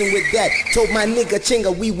messing with that. Told my nigga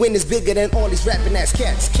Chinga, we win is bigger than all these rapping ass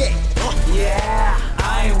cats. Yeah,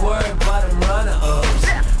 I ain't worried about them runner-ups.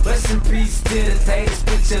 Rest in peace to the haters,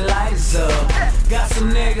 put your lighters up. Got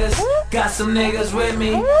some niggas with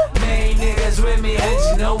me. Main niggas with me, and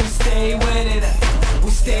you know we stay winning. We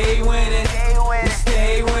stay winning. We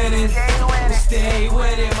stay winning. We stay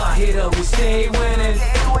winning. My hit up, we stay winning.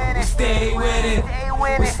 We stay winning.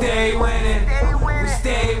 We stay winning. We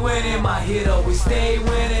stay winning. My hit up, we stay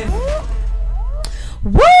winning.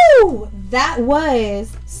 Woo! That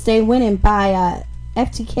was Stay Winning by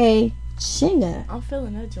FTK Chinga. I'm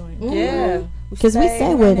feeling that joint. Mm-hmm. Yeah. Because we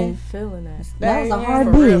stay winning. Feeling that. That was a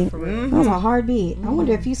hard beat. That was a hard beat. I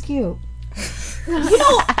wonder if he's cute. You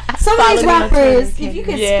know, some of these rappers,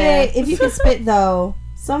 if you could spit though,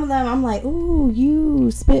 some of them I'm like, ooh, you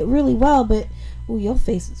spit really well, but ooh, your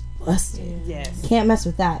face is busted. Yes. Can't mess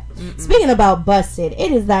with that. Speaking about busted,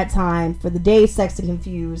 it is that time for the day Sex and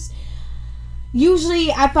Confused.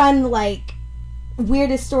 Usually I find like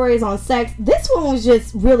weirdest stories on sex. This one was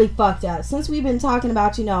just really fucked up. Since we've been talking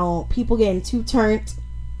about, you know, people getting too turned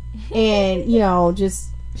and, you know,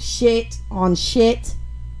 just shit on shit.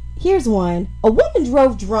 Here's one. A woman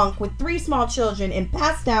drove drunk with 3 small children and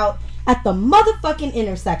passed out at the motherfucking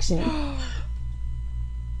intersection.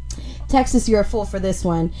 Texas, you're a fool for this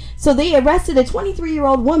one. So they arrested a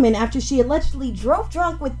 23-year-old woman after she allegedly drove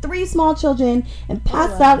drunk with 3 small children and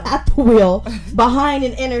passed out at the wheel behind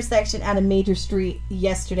an intersection at a major street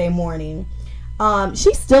yesterday morning.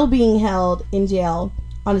 She's still being held in jail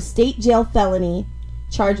on a state jail felony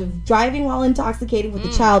charge of driving while intoxicated with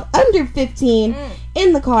a child under 15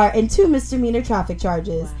 in the car and 2 misdemeanor traffic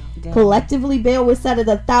charges. Wow. Collectively, bail was set at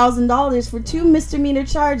 $1,000 for 2 misdemeanor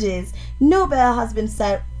charges. No bail has been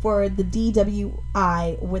set for the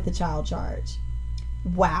DWI with the child charge.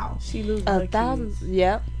 Wow. She loses $1,000.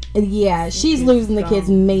 Yep. Yeah, she's losing the kids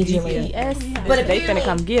majorly. But they finna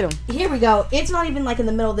come get them. Here we go. It's not even like in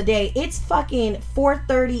the middle of the day. It's fucking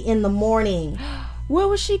 4:30 in the morning. Where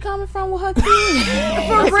was she coming from with her kids?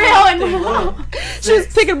 For real? She was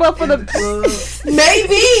picking them up for the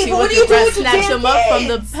maybe. But what do you do with your snatch damn them up from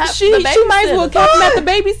kids? she might as well kept them at the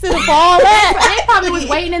babysitter for all that. They probably was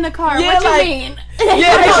waiting in the car. Yeah, what like, you mean?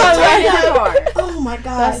 Yeah, they was waiting in the car. Oh my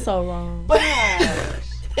god, that's so wrong. But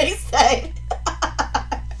they said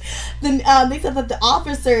they said that the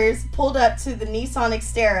officers pulled up to the Nissan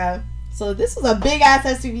Xterra. So this was a big ass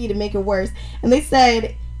SUV to make it worse, and they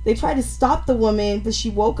said they tried to stop the woman, but she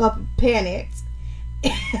woke up and panicked.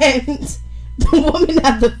 And the woman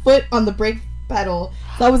had the foot on the brake pedal.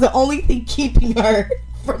 So that was the only thing keeping her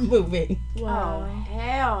from moving. Wow. Oh,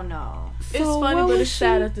 hell no. It's funny, but it's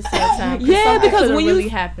sad at the same time. Yeah, because when you really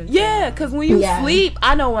happened. Yeah, because when you sleep,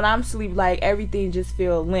 I know when I'm asleep, like everything just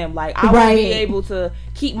feel limp. Like I won't be able to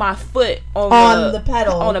keep my foot on the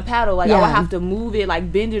pedal. On the pedal, like I would have to move it,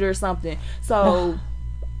 like bend it or something. So.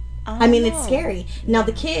 I mean, it's scary. Now,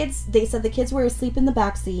 the kids, they said the kids were asleep in the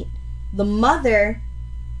backseat. The mother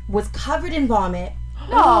was covered in vomit.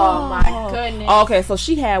 Oh my goodness. Okay, so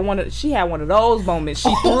she had one of those moments.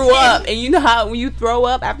 She threw up, and you know how when you throw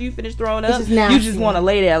up after you finish throwing up, you just want to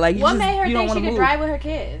lay there. Like what made her think she could drive with her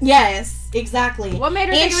kids? Yes, exactly. What made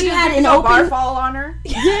her and think she had an open bar fall on her?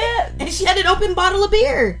 Yeah, and she had an open bottle of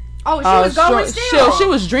beer. Oh, she was going still. She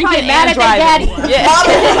was drinking Probably and driving. Yeah.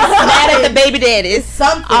 Mad at the baby daddies.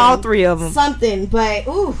 Something. All 3 of them. Something, but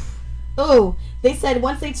ooh. They said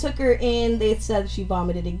once they took her in, they said she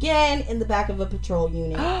vomited again in the back of a patrol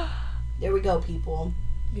unit. There we go, people.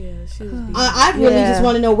 Yeah, she was. I really just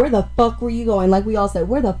want to know, where the fuck were you going? Like we all said,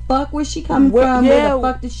 where the fuck was she coming from? Where the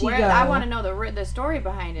fuck did she go? I want to know the story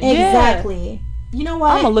behind it. Exactly. Yeah. You know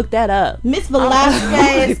what? I'm gonna look that up. Miss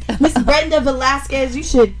Velasquez, Miss Brenda Velasquez, you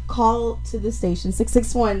should call to the station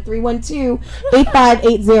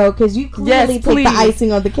 661-312-8580 because you clearly take the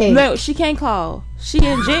icing on the cake. No, she can't call. She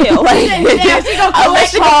in jail. She gonna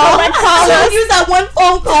collect calls. She'll use that one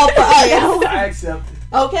phone call for us. I accept it.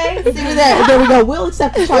 Okay, see there we go. We'll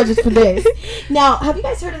accept the charges for this. Now, have you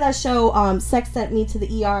guys heard of that show? Sex Sent Me to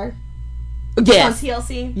the ER. Yes. On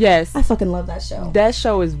TLC. Yes. I fucking love that show. That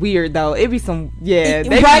show is weird though. It be some right. It's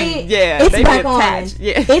they back be on. attached.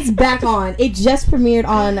 Yeah. It's back on. It just premiered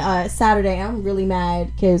on Saturday. I'm really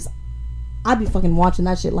mad because I be fucking watching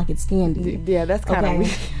that shit like it's candy. Yeah, that's kind of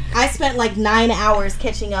weird. I spent like 9 hours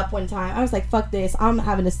catching up one time. I was like, fuck this. I'm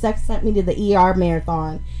having a Sex Sent Me to the ER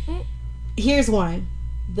marathon. Here's one.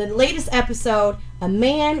 The latest episode, a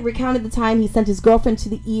man recounted the time he sent his girlfriend to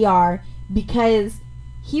the ER because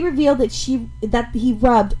he revealed that he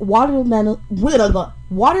rubbed watermelon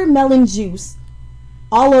juice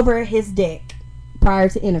all over his dick prior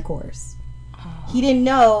to intercourse. He didn't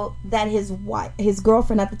know that his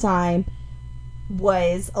girlfriend at the time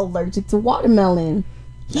was allergic to watermelon.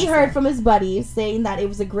 He heard from his buddies saying that it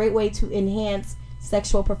was a great way to enhance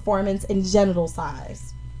sexual performance and genital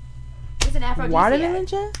size. It's an aphrodisiac. Watermelon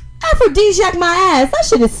juice? Aphrodisiac my ass. That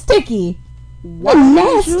shit is sticky. And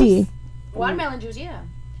nasty. Watermelon juice, yeah.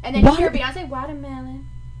 And then you hear Beyonce, watermelon.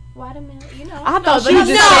 You know. I thought she was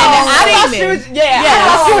saying that. I thought she was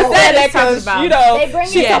saying that because, you know,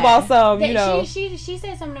 she talk about some, you know. She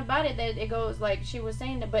said something about it that it goes like she was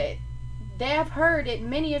saying that, but they have heard it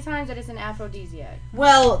many a times that it's an aphrodisiac.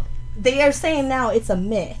 Well, they are saying now it's a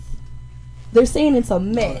myth. They're saying it's a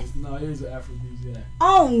myth. No, it is an aphrodisiac.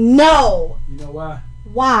 Oh, no. You know why?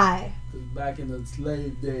 Why? Back in the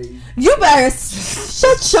slave days, you better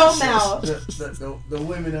shut your mouth. The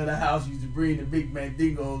women of the house used to bring the big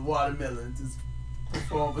mandingo's watermelon to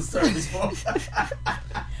perform a service for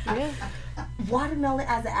Yeah. Watermelon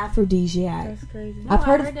as an aphrodisiac. That's crazy. No, I've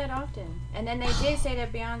heard that often. And then they did say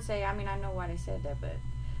that Beyonce, I mean, I know why they said that, but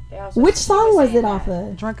they also. Which song was it off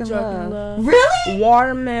of? Drunken Love. Really?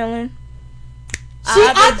 Watermelon.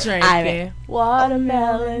 I've been drinking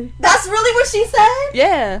watermelon. That's really what she said?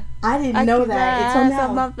 Yeah. I didn't know that. It's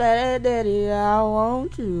on my fat daddy, I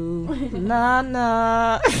want you. Nah,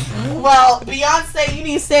 nah. Well, Beyonce, you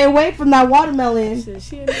need to stay away from that watermelon.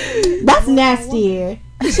 That's nasty.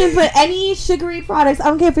 You shouldn't put any sugary products, I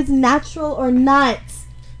don't care if it's natural or not,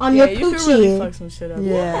 on your coochie. You can really fuck some shit up.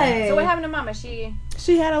 Yeah. So what happened to Mama? She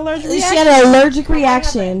had an allergic reaction. She had an allergic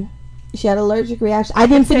reaction. She had an allergic reaction. I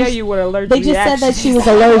didn't tell you what allergic They just reaction said that she was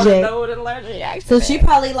I allergic. don't know what allergic reaction So is. she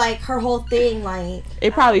probably like her whole thing like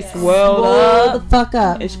it probably swelled up. the fuck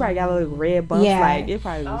up. And she probably got a little red bumps. Yeah. Like it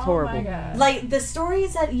probably was horrible. Like the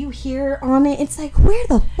stories that you hear on it, it's like where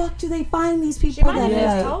the fuck do they find these people? She might that have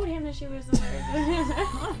just like, told him that she was.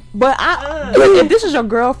 But if this is your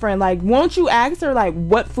girlfriend, like, won't you ask her like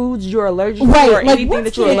what foods you're allergic to or like, anything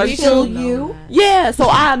that you're allergic to? You? Yeah, so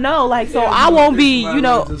I know, like, so I won't be, you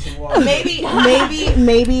know.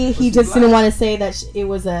 Maybe he just didn't want to say that it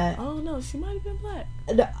was a. Oh no, she might have been black.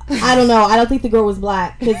 I don't know. I don't think the girl was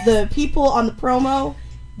black because the people on the promo,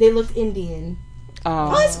 they looked Indian.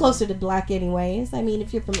 Oh, it's closer to black anyways. I mean,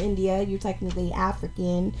 if you're from India, you're technically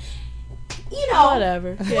African. You know,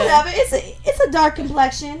 whatever. It's a dark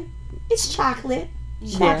complexion. It's chocolate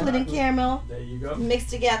and caramel. There you go. Mixed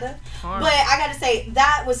together. But I gotta say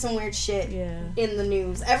that was some weird shit in the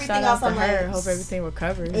news. Everything else I'm like, hope everything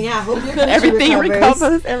recovers. Yeah, I hope everything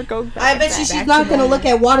recovers. I bet you she's not gonna look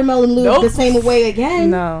at watermelon lube the same way again.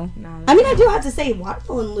 No. I mean, I do have to say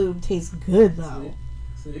watermelon lube tastes good though.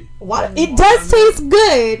 See? It does taste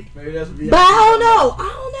good, but I don't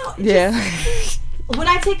know. Yeah. When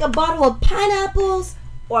I take a bottle of pineapples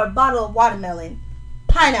or a bottle of watermelon,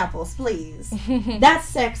 pineapples, please. That's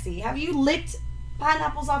sexy. Have you licked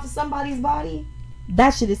pineapples off of somebody's body?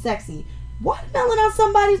 That shit is sexy. Watermelon on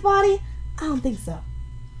somebody's body? I don't think so.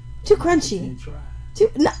 Too crunchy. It's too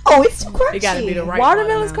crunchy. It gotta be the right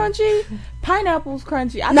watermelon's crunchy. Pineapple's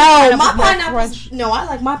crunchy. I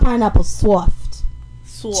like my pineapples soft.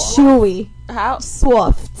 Chewy. How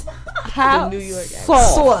soft? How New York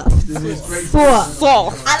soft?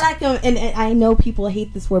 Soft. I like them, and I know people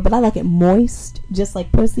hate this word, but I like it moist, just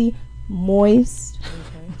like pussy. Moist.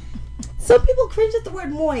 Okay. Some people cringe at the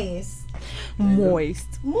word moist.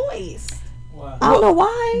 Moist. Wow. I don't know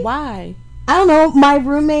why. Why? I don't know. My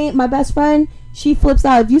roommate, my best friend, she flips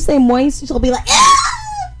out. If you say moist, she'll be like, ah!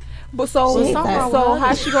 But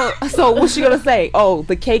how she go? So what's she gonna say? Oh,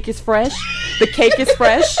 the cake is fresh. The cake is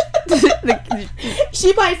fresh.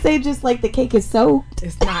 She might say just like the cake is soaked.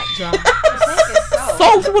 It's not dry.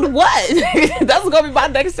 Soaked with what? That's gonna be my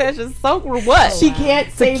next session. Soaked with what? She can't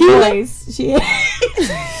say moist. She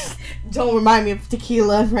don't remind me of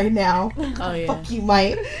tequila right now. Oh yeah. Fuck you,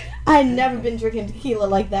 Mike. I had never been drinking tequila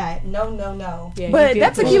like that. No. Yeah, but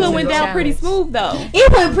that tequila went down pretty smooth though. It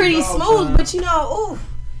went pretty smooth, but you know, ooh.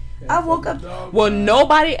 I woke up. Well,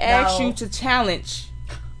 nobody asked you to challenge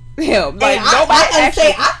him. Like I nobody can actually.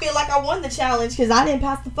 say I feel like I won the challenge because I didn't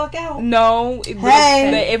pass the fuck out. No,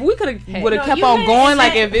 Hey. if we could have would have No, kept you on went going, and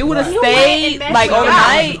like met- if it would have you went stayed and met like your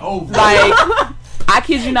overnight, guy. like I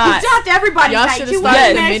kid you not. You dropped everybody. Y'all like, should have you started Yes.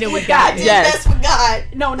 the messed minute we with got God. there. Yes. That's for God.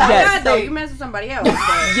 No, not Yes. God though. You messed with somebody else.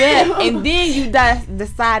 Yeah, and then you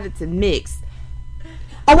decided to mix.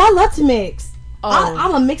 Oh, I love to mix. Oh,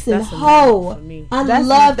 I'm a mixing that's a hoe. no for me. I That's-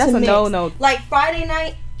 love that's to a mix. no-no. Like Friday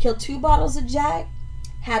night, killed 2 bottles of Jack,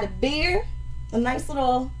 had a beer, a nice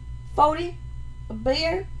little 40, a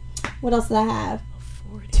beer. What else did I have?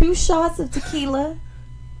 2 shots of tequila.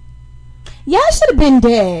 Yeah, I should have been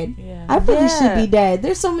dead. Yeah. I really Yeah. should be dead.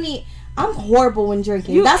 There's so many. I'm horrible when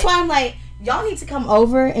drinking. That's why I'm like, y'all need to come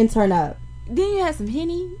over and turn up. Then you had some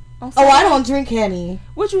Henny on Oh, Saturday. I don't drink Henny.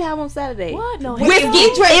 What you have on Saturday? What? No, Whiskey.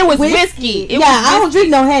 We drink It was whiskey. It yeah, was I don't drink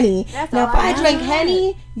no Henny. That's Now, all if I I drank had.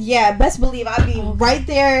 Henny, yeah, best believe I'd be right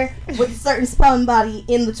there with a certain spelling body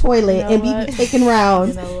in the toilet You know and what? be taking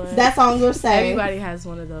rounds. You know what? That's all I'm gonna say. Everybody has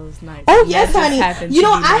one of those nights. Oh That yes, just honey. happened You to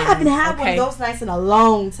know, be I mine. haven't had one Okay. of those nights in a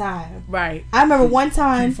long time. Right. I remember one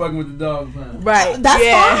time. Keep fucking with the dogs, man. Right. That's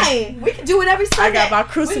yeah. fine. We can do it every I Sunday. got my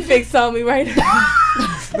crucifix on me right now.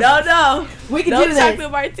 No. We can No do that.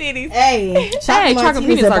 chocolate martinis. Hey, chocolate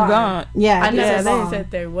martinis are bomb. gone. Yeah, I know these are they bomb.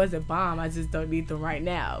 said there wasn't bomb. I just don't need them right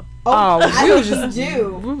now. Oh, I we know was you just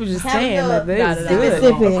do. We were just Have saying a that good- they Not was at all. good.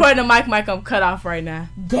 Sipping. According to Mike, I'm cut off right now.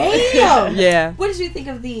 Damn. Yeah. What did you think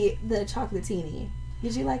of the chocolatini?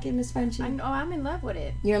 Did you like it, Miss Frenchie? I'm in love with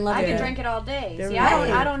it. You're in love I with can it. drink it all day. They're See, right.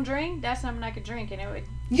 I don't drink. That's something I could drink, and it would.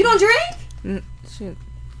 You don't drink? Shit.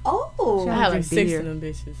 Oh. I had like drink 6 beer. of them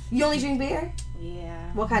bitches. You only drink beer? Yeah.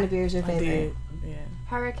 What kind of beer is your I favorite? did. Yeah.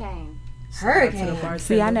 Hurricane. Hurricane.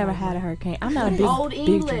 See, I never had a hurricane. I'm not a big Old big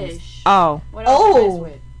drinker. English. Oh. What else you mess Oh.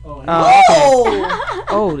 with? Oh. Oh.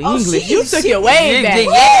 Old English. You took your way back.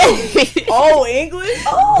 Yeah. Old English?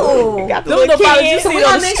 Oh. Got the Those little the bottles you kids So see we on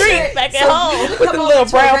gotta the make street sure- back at so home. you with come the over little to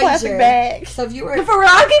a brown ranger. plastic bag. So if you were For real,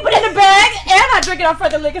 I'll keep it in the bag, and I drink it off for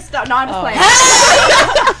the liquor store. No, I'm just playing.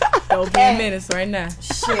 Don't be a menace right now.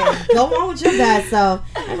 shit, go on with your bad self.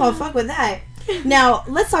 I'm gonna fuck with that. Now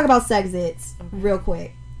let's talk about Sexits real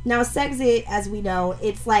quick. Now Sexit, as we know,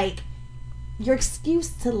 it's like your excuse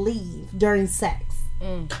to leave during sex.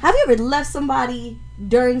 Have you ever left somebody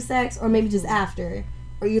during sex, or maybe just after,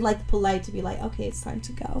 or you like the polite to be like, okay, it's time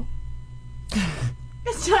to go?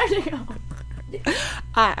 It's time to go.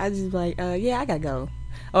 I just like, yeah, I gotta go.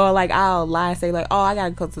 Or like I'll lie and say like, oh, I gotta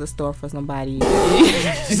go to the store for somebody.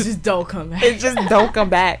 Just don't come back. It just don't come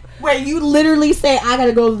back. Where you literally say, I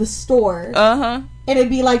gotta go to the store, Uh-huh. and it'd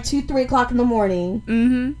be like 2-3 o'clock in the morning,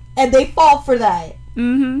 Mm-hmm. and they fall for that.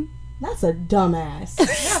 Mm-hmm. That's a dumbass.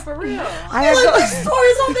 Yeah, for real. I You're gotta like, go. the store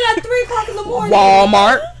is open at 3 o'clock in the morning.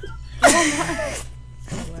 Walmart.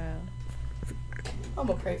 Wow. I'm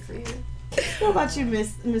gonna pray for you. What about you,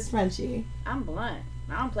 Miss Frenchie? I'm blunt.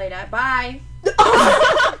 I don't play that. Bye.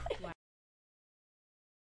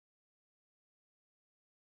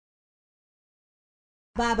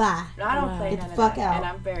 Bye bye. I don't play Get none the of fuck that. out. And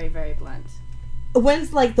I'm very, very blunt.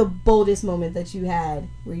 When's like the boldest moment that you had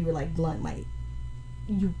where you were like blunt, like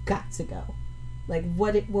you got to go? Like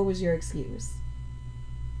what was your excuse?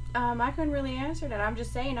 I couldn't really answer that. I'm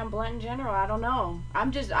just saying I'm blunt in general. I don't know.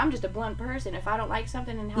 I'm just a blunt person. If I don't like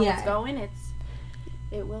something and how Yeah. it's going,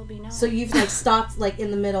 it will be known. So you've like stopped like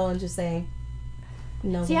in the middle and just saying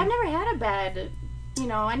no. See, I've never had a bad, I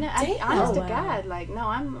Damn. honest to Wow. God, like,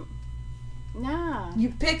 no, nah. You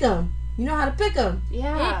pick them. You know how to pick them.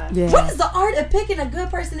 Yeah. What is the art of picking a good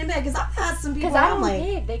person in bed? Because I've had some people. Because I I'm don't like,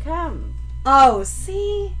 pick, they come. oh,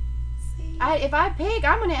 see. If I pick,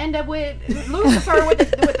 I'm gonna end up with Lucifer with the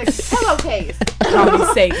pillowcase. Probably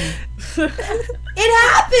Satan.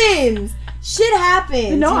 It happens. Shit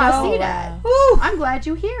happens. No, you I know? see that. Woo. I'm glad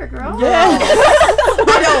you here, girl. Yeah.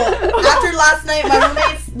 I know. After last night, my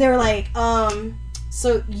roommates, they were like,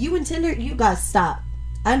 so you and Tinder, you guys stop.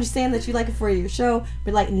 I understand that you like it for your show,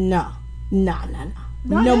 but like, no. No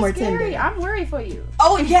that's more scary. Tinder. I'm worried for you.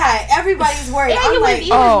 Oh, yeah. Everybody's worried. Yeah, I'm you like,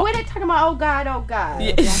 was with it talking about, oh God.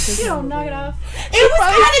 You don't knock it off. it was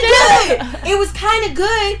kind of good. It was kind of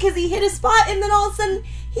good because he hit a spot and then all of a sudden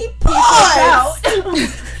he paused. I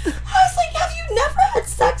was like, have you never had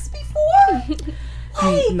sex before?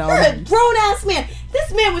 Like, No. you're a grown ass man.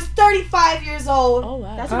 This man was 35 years old. Oh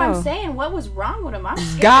wow. That's what I'm saying. What was wrong with him? I'm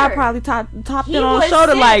scared. God probably topped He it on the was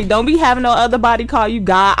shoulder sick. like, don't be having no other body call you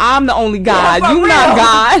God. I'm the only God. for you real. not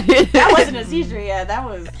God. That wasn't a seizure. Yeah, that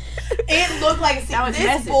was. It looked like That was this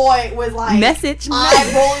message. boy was like Message.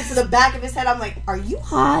 eye rolling to the back of his head. I'm like, are you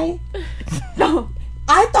high? No.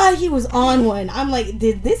 I thought he was on one. I'm like,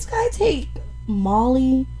 did this guy take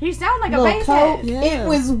Molly. He sounded like a little bass coke. head. Yeah. It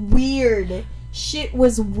was weird. Shit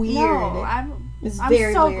was weird. No, It's I'm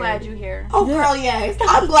very so weird. glad you're here. Oh, girl, yes.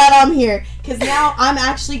 I'm glad I'm here. Because now I'm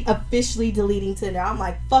actually officially deleting Tinder. I'm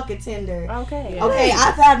like, fuck a Tinder. Okay. Okay,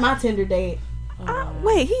 I've had my Tinder date.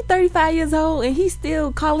 Wait, he 35 years old and he's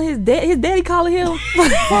still calling his dad. His daddy calling him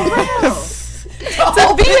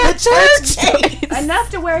To be at church. Enough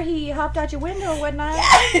to where he hopped out your window and whatnot.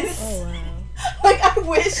 Yes. Oh wow. Like, I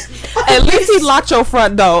wish. At least he locked your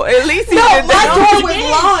front door. At least he No, did my that. door he was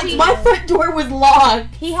didn't. locked. My front door was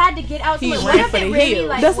locked. He had to get out. He What ran if for it the really hills.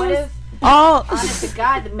 like? That's What what- if? Oh, Honest to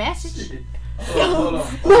God, the message. Hold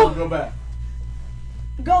on. Go back.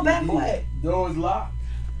 Go back what? Door is locked.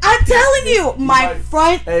 I'm telling you, my might-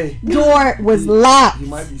 front Hey. door was locked. He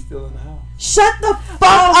might be still in the house. Shut the fuck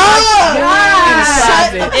Oh up! God.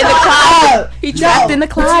 Shut In the fuck closet. up. He trapped No. in the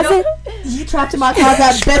closet. You trapped in my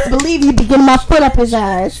closet. Best believe you be getting my foot up his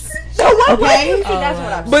ass. Okay? See, that's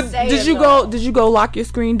what I'm But saying. did you though. go? Did you go lock your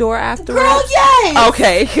screen door afterwards? Girl, yes.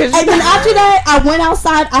 Okay. And then after that, I went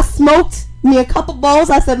outside. I smoked me a couple bowls.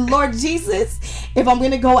 I said, Lord Jesus, if I'm going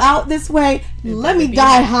to go out this way, let me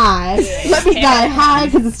die high. Let me die high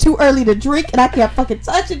because it's too early to drink and I can't fucking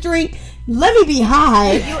touch a drink. Let me be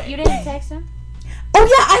high. You didn't text him? Oh,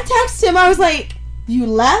 yeah, I texted him. I was like, you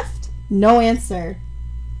left? No answer.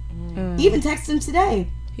 Even texted him today.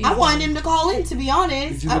 I wanted him to call in, to be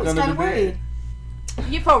honest. Did you I look was under kind of the bed?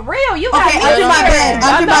 worried. You for real? You got Okay, me under my scared. bed.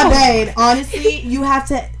 I Under my know. bed. Honestly, you have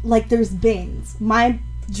to, like, there's bins. My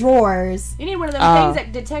drawers. You need one of them Oh. things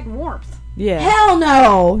that detect warmth. Yeah. Hell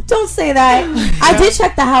no. Don't say that. I did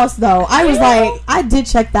check the house, though. I was like, I did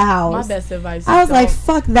check the My house. best advice is I was like, don't-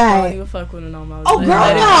 fuck don't that. even fuck with him no more. Oh, Let- girl,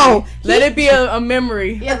 let it no. be- Let it be a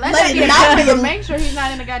memory. Yeah, let Let it it be not be a- but make sure he's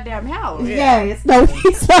not in the goddamn house. Yes. No,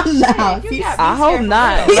 he's not in the house. You He's, got me I hope scared for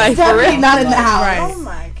not. real. he's Like, for definitely real. not in the house. Right. Oh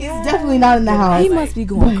my He's god. definitely not in the house. He must be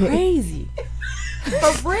going But- crazy.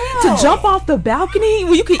 For real. To jump off the balcony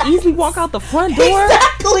when you can easily walk out the front door.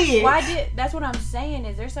 Exactly. That's what I'm saying.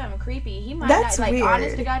 Is there something creepy? He might That's not, like, weird.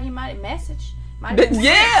 honest to God, he might message. Might But have been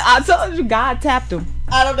yeah, I told you God tapped him.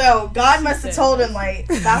 I don't know. God must have told him, like,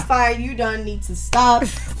 that fire you done need to stop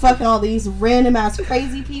fucking all these random ass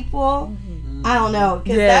crazy people. I don't know.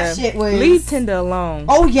 Because that shit was. Leave Tinder alone.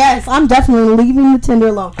 Oh, yes. I'm definitely leaving the Tinder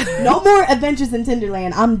alone. No more adventures in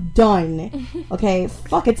Tinderland. I'm done. Okay?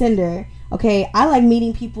 Fuck a Tinder. Okay? I like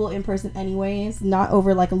meeting people in person anyways, not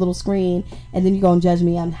over like a little screen, and then you go and judge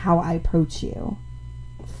me on how I approach you.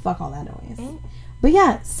 Fuck all that noise. But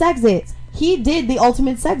yeah, Sexit. He did the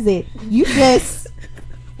ultimate Sexit. You just.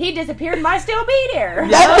 He disappeared and might still be there.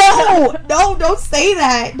 No, don't say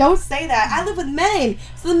that. Don't say that. I live with men.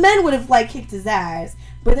 So the men would have, like, kicked his ass.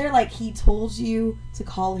 But they're like, he told you to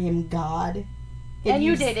call him God. And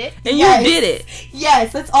you did it. And Yes. you did it.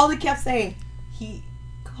 Yes, that's all they kept saying. He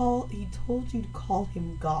told you to call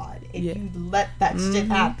him God. And Yeah. you let that shit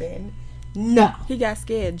happen. No. He got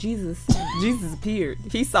scared. Jesus appeared.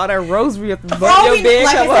 He saw that rosary up above For all your we- bed.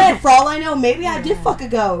 like Come I said, on. for all I know, maybe I did fuck a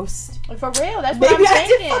ghost. For real, that's what Maybe I'm I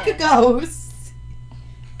did thinking. fuck a ghost.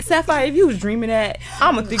 Sapphire, if you was dreaming that,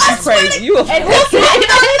 I'm gonna think I you swear crazy. to- You a And Look who at said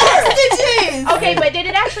the messages. Okay, but did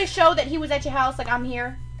it actually show that he was at your house? Like, I'm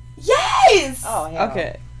here. Yes. Oh, hell.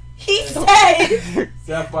 okay. He said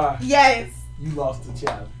Sapphire, yes. you lost the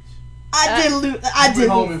challenge. I did lose. I You did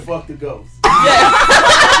went home lose. and fucked the ghost.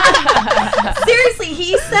 Seriously,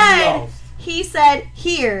 he You said. lost. He said,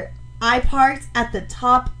 "Here, I parked at the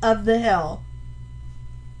top of the hill."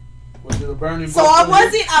 Was it a burning So bush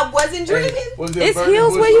I on wasn't dreaming. Hey, was there a It's burning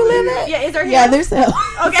hills bush where you on live the at? hill? Yeah, is there Yeah, hill? there's hill.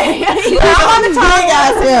 Okay. I'm on the top big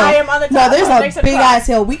ass hill. I am on the top. No, there's Next a to the big top. ass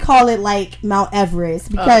hill. We call it like Mount Everest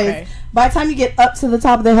because Okay. by the time you get up to the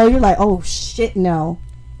top of the hill, you're like, oh shit, no.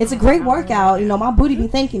 It's a great workout. You know, my booty be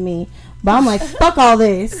thanking me, but I'm like, fuck all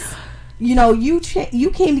this. You know, you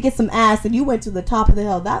came to get some ass and you went to the top of the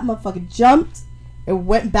hill. That motherfucker jumped and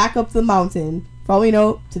went back up the mountain. For all we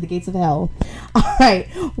know, to the gates of hell. All right,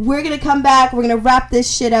 we're gonna come back. We're gonna wrap this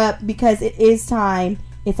shit up because it is time.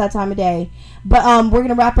 It's that time of day. But we're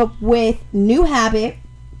gonna wrap up with "New Habit"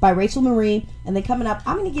 by Rachel Marie, and then coming up,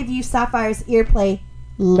 I'm gonna give you Sapphire's earplay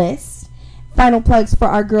list. Final plugs for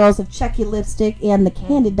our girls of Check Your Lipstick and the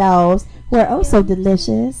Candy Dolls, who are oh so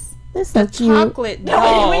delicious. They're so The cute. chocolate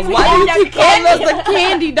dolls. we Why had do you that keep calling us candy. the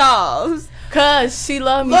candy dolls? Cause she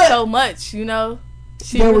loved me Look. so much, you know.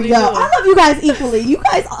 She There really we go. do. I love you guys equally. You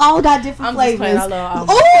guys all got different I'm just flavors. playing. I love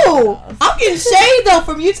all Oh, I'm getting shade though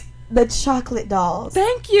from you. The chocolate dolls.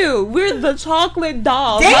 Thank you. We're the chocolate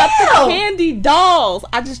dolls, Damn. not the candy dolls.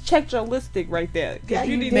 I just checked your lipstick right there. 'Cause Yeah,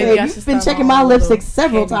 you need did. Maybe I You've should been start checking my my own lipstick little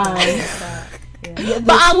several candy times. dolls. The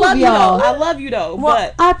But I two love of you though. y'all. I love you though. Well,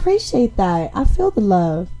 But I appreciate that. I feel the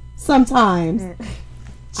love sometimes.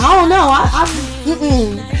 I don't know.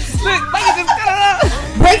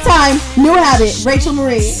 Break time. New habit. Rachel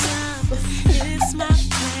Marie. It's my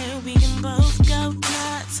plan, we can both go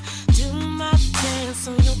nuts. Do my dance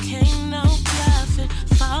so you can't no bluff it.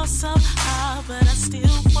 Fall so hard, but I still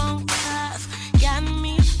won't cuff. Got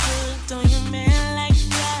me hooked on your man like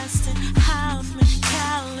Dustin Hoffman.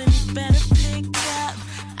 Calling, you better pick up.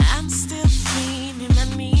 I'm still feeling, I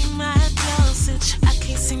need my dosage. I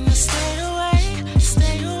can't seem to stay away,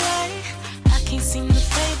 stay away. I can't seem to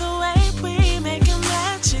fade away. We making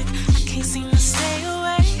magic. I can't seem to stay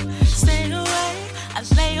away, stay away. I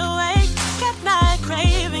lay awake at night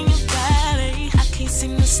craving your body. I can't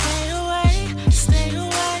seem to stay away, stay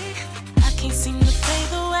away. I can't seem to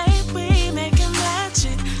fade away. We making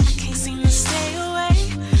magic. I can't seem to stay away,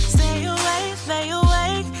 stay away. Lay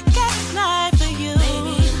awake at night for you.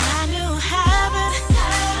 Baby, my new habit.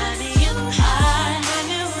 You are my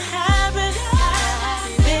new habit.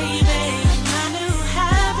 Baby, my new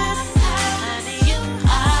habit. You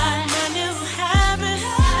are my new habit.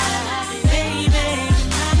 Baby,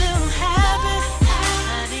 my new habit.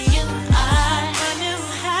 You are my new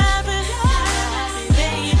habit.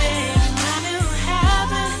 Baby, my new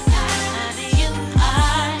habit. You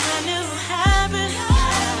are my new habit.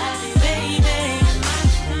 Baby,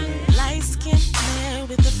 light skin hair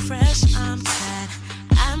with the fresh arm pad.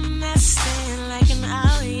 I'm not staying like an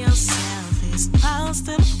all yourself. It's pause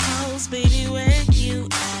to pose, baby, where you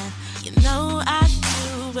at? You know I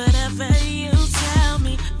do whatever you tell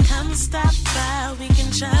me. Come stop by, we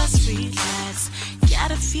can just relax.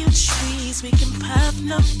 Got a few trees we can puff,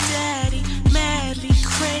 no daddy. Madly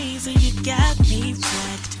crazy, you got me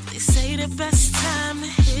wrecked. They say the best time to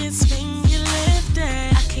hit's when you live there.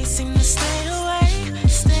 I can't seem to stay away,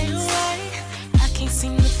 stay away. I can't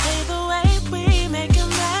seem to fade away. We making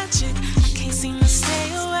magic. I can't seem to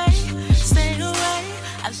stay away, stay away.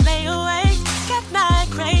 I lay awake at night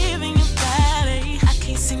craving your body. I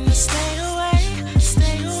can't seem to stay away,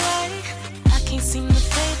 stay away. I can't seem to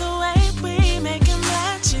fade away. We making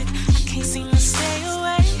magic. I can't seem to stay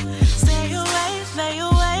away, stay away. Lay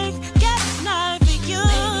awake at night for you.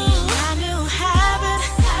 Baby, my new habit.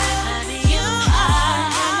 You are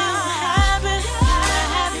my new habit.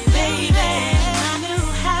 Baby, my new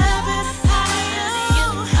habit. You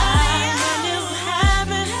are my new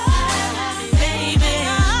habit. Baby, my new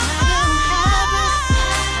habit.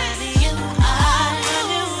 You are my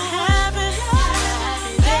new habit.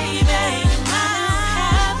 Baby, my new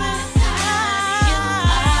habit. You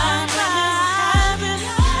are my new habit.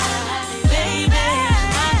 Baby,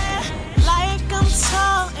 like I'm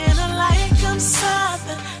tall and I like I'm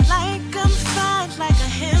southern, like I'm fine, like a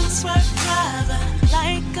Hemsworth brother,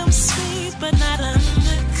 like I'm sweet but not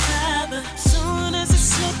undercover. Soon as it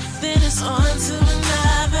slips, then it's on to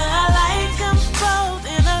another. I like I'm bold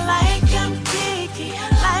and I like I'm geeky,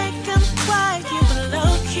 like I'm quiet, you but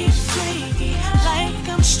low key freaky, like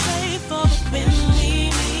I'm straightforward when we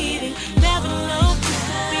meeting, never low key,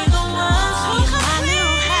 be the ones who my new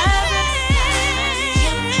habit.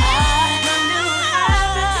 You are my new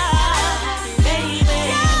habit, baby,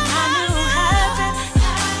 my new habit.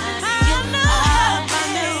 You are my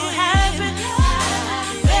new habit,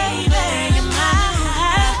 baby, you're my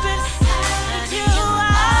habit. You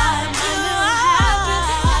are my new habit,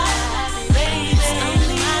 baby,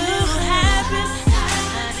 my new habit.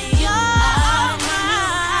 You are my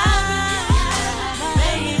habit,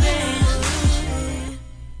 baby.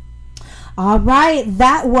 All right,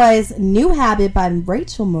 that was New Habit by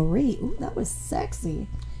Rachel Marie. Ooh, that was sexy.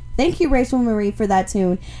 Thank you, Rachel Marie, for that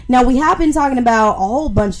tune. Now, we have been talking about a whole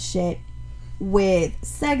bunch of shit with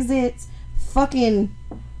Sexits, fucking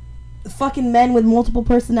men with multiple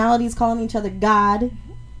personalities calling each other God.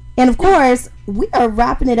 And of course, we are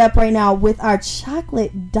wrapping it up right now with our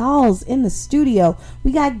chocolate dolls in the studio.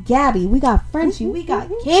 We got Gabby, we got Frenchie, we got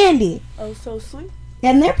Candy. Oh, so sweet.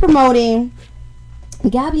 And they're promoting,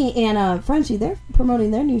 Gabby and Frenchie, they're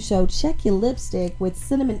promoting their new show, Check Your Lipstick, with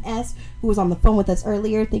Cinnamon S, who was on the phone with us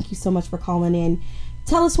earlier. Thank you so much for calling in.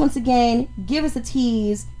 Tell us once again, give us a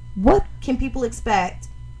tease. What can people expect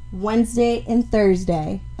Wednesday and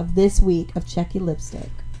Thursday of this week of Check Your Lipstick?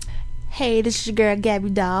 Hey, this is your girl Gabby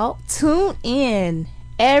Doll. Tune in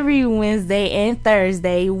every Wednesday and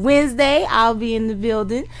Thursday. Wednesday, I'll be in the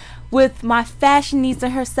building with my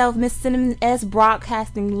fashionista herself, Miss Cinnamon S,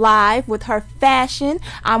 broadcasting live with her fashion.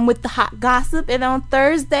 I'm with the hot gossip. And on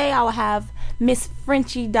Thursday, I will have Miss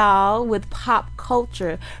Frenchie Doll with pop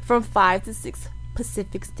culture from 5 to 6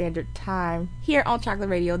 Pacific Standard Time here on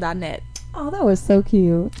chocolateradio.net. Oh, that was so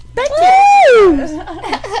cute. Thank you.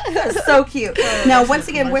 That's so cute. Now, once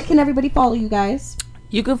again, where can everybody follow you guys?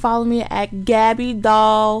 You can follow me at Gabby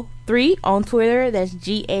Doll 3 on Twitter. That's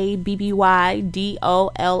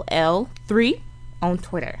GABBYDOLL 3 on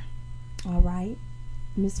Twitter. All right,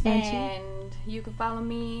 Miss Frenchie. And you can follow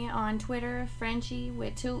me on Twitter, Frenchie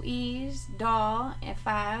with 2 E's, Doll at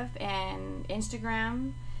 5, and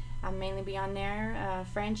Instagram. I'll mainly be on there,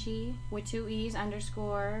 Frenchie with 2 E's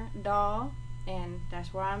 _ Doll, and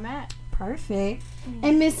that's where I'm at. Perfect.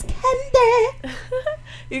 And Miss Candy.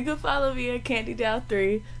 You can follow me at Candy Doll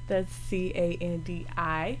 3. That's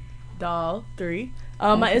CANDI Doll 3.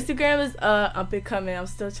 My Instagram is up and coming. I'm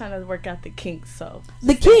still trying to work out the kinks, so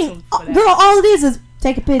The king, girl. All it is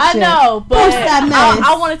take a picture. I know, but post that mess.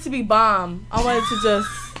 I want it to be bomb. I want it to just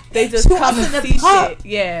they just Two come up and in the see pub. shit.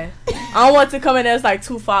 Yeah, I don't want it to come in as like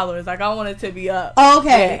 2 followers. Like I want it to be up.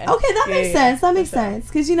 Okay. Yeah. Okay, that Yeah, makes yeah. sense. That makes sense.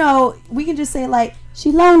 Because, you know, we can just say, like,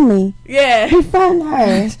 she lonely. Yeah. Befriend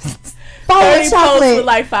her. Follow 30 the posts chocolate. with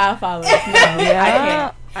like 5 followers.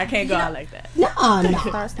 No, I can't go out like that. No.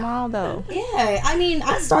 Start small, though. Yeah. I mean,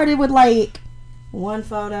 I started with, like, 1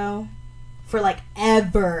 photo for, like,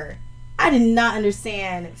 ever. I did not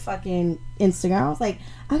understand fucking Instagram. I was like,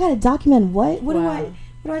 I got to document what? What do I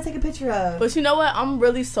take a picture of? But you know what? I'm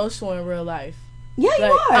really social in real life. Yeah, you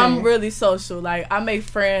like, are. I'm really social. Like I make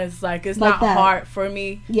friends. Like it's Like not that. hard for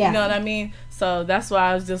me. Yeah. You know what I mean? So that's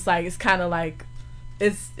why I was just like, it's kind of like,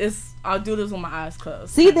 it's. I'll do this with my eyes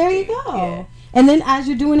closed. See, there you go. Yeah. And then as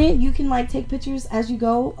you're doing it, you can like take pictures as you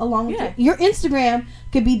go along with it. Your Instagram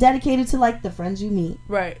could be dedicated to like the friends you meet.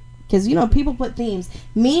 Right. Because, you know, people put themes.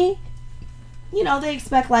 Me, you know, they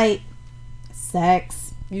expect like sex.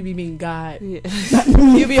 You be meeting God. Yeah.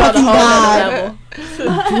 You be on the whole other level.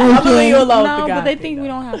 I believe you alone No, with the but God they thing, think we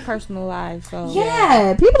don't have personal lives. So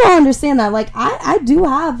Yeah, people don't understand that. Like, I do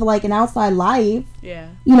have like an outside life. Yeah.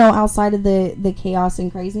 You know, outside of the chaos and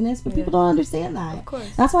craziness, but people don't understand that. Of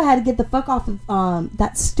course. That's why I had to get the fuck off of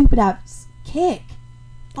that stupid ass kick.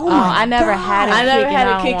 Oh my I never God. had a I never kick and had I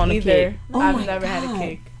a don't kick want a either. kick. Oh I've my never had a God.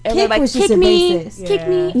 kick. Everybody Kick like, was just kick a me, basis. kick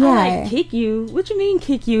me. Yeah. I'm like, kick you. What you mean,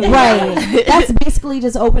 kick you? Right. That's basically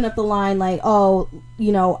just open up the line like, oh,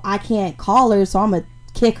 you know, I can't call her, so I'm going to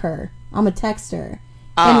kick her. I'm going to text her.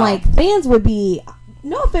 And like, fans would be,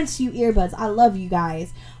 no offense to you earbuds, I love you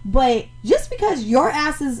guys, but just because your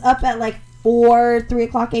ass is up at like 3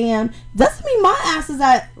 o'clock a.m. doesn't mean my ass is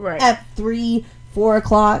at 3, 4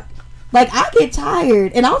 o'clock. Like, I get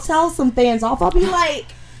tired, and I'll tell some fans off. I'll be like,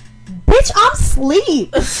 bitch, I'm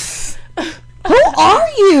asleep. Who are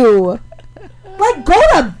you? Like, go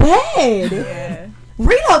to bed. Yeah.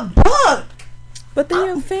 Read a book. But then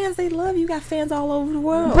your fans, they love you. You got fans all over the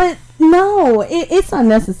world. But no, it's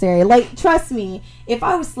unnecessary. Like, trust me, if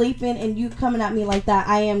I was sleeping and you coming at me like that,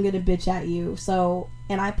 I am gonna bitch at you. So,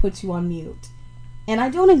 and I put you on mute. And I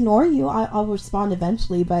don't ignore you. I'll respond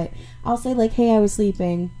eventually, but I'll say like, hey, I was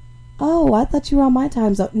sleeping. Oh, I thought you were on my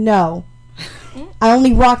time zone. No. I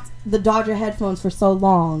only rocked the Dodger headphones for so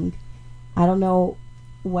long. I don't know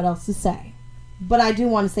what else to say. But I do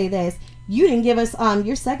want to say this. You didn't give us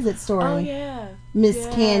your Sexit story. Oh yeah. Miss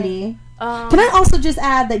Candy. Can I also just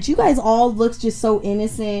add that you guys all look just so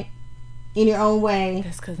innocent in your own way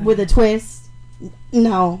with a twist?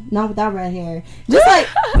 No, not with that red hair. Just like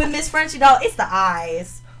with Miss Frenchie doll, it's the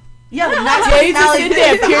eyes. Yeah, the nice Yeah, you just personality, sit there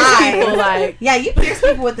and it's the pierce eyes. people, like- yeah, you pierce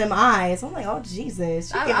people with them eyes. I'm like, oh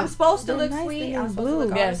Jesus. I'm supposed to look nice sweet. thing I'm is supposed to look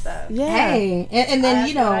blue. all Yes. stuff. Yeah. Hey, and then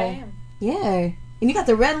That's you what I know, am. yeah, and you got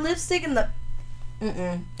the red lipstick and the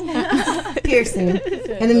piercing, and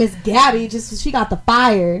then Miss Gabby she got the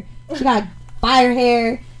fire. She got fire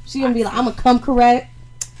hair. She gonna be like, I'm gonna come correct.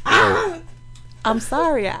 I'm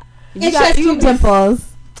sorry. It's just two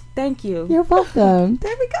dimples. Thank you. You're welcome.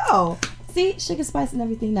 There we go. See, sugar spice and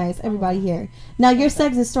everything nice. Everybody here. Now your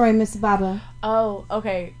Sexit story, Miss Baba. Oh,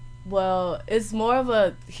 okay. Well, it's more of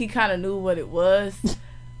a he kind of knew what it was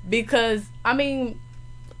because I mean,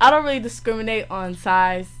 I don't really discriminate on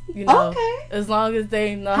size. You know, Okay. as long as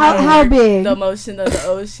they know How work big? the motion of the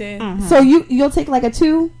ocean. So you'll take like a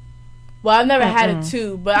 2? Well, I've never had a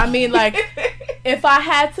 2, but I mean, like, if I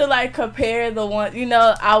had to, like, compare the one, you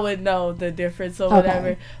know, I would know the difference or whatever.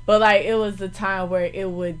 Okay. But, like, it was the time where it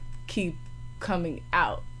would keep coming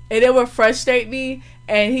out. And it would frustrate me,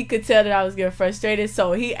 and he could tell that I was getting frustrated,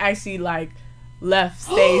 so he actually, like, left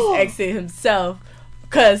stage exit himself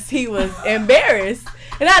because he was embarrassed.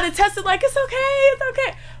 And I had to test it, like, it's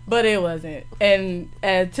okay. But it wasn't. And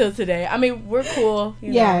until today, I mean, we're cool,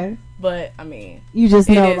 you know. But, I mean, You just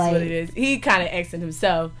it know, is like- what it is. He kind of exited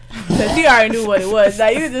himself because he already knew what it was.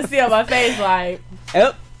 Like, you could just see on my face, like,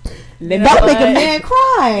 Yep. That make a man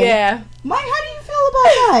cry. Yeah. Mike, how do you feel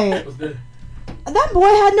about that? That boy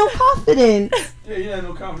had no confidence. Yeah, he had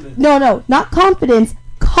no confidence. No, not confidence.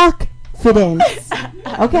 Confidence.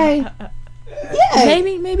 Okay. Yeah.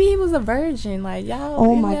 Maybe he was a virgin. Like y'all.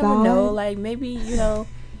 Oh you my never God. know. Like maybe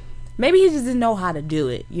maybe he just didn't know how to do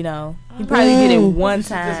it. He probably did it one Just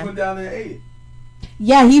time. went down there and ate it.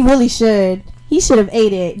 Yeah, he really should. He should have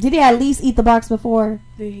ate it. Did he at least eat the box before?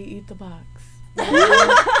 Did he eat the box?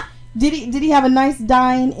 Did he have a nice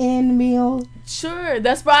dine-in meal? Sure.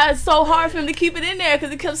 That's why it's so hard for him to keep it in there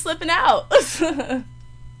because it kept slipping out.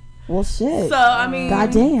 Well, shit. So I mean,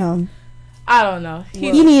 goddamn. I don't know.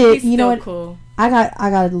 You need it. He's You know still what? Cool. I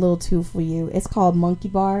got a little tool for you. It's called monkey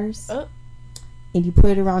bars, Oh. and you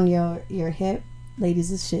put it around your hip. Ladies,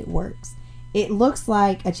 this shit works. It looks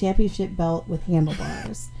like a championship belt with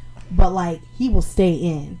handlebars, but like he will stay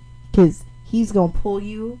in because he's gonna pull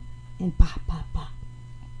you and pop, pop, pop.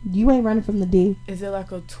 You ain't running from the D. Is it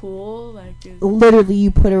like a tool? Literally, you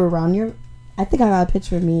put it around your. I think I got a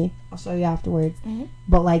picture of me. I'll show you afterwards. Mhm.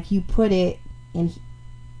 But like you put it and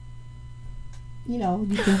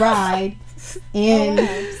you can ride and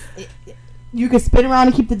you can spin around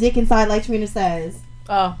and keep the dick inside like Trina says.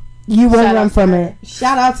 Oh. You won't Shout run out from to her. it.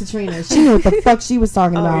 Shout out to Trina. She knew what the fuck she was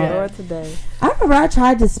talking about. Yeah. Today. I remember I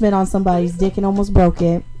tried to spit on somebody's dick and almost broke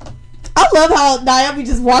it. I love how Naomi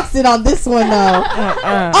just walks in on this one though.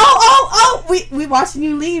 Oh! We watching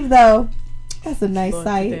you leave though. That's a nice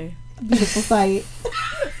sight. Today. Beautiful sight.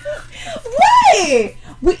 Wait!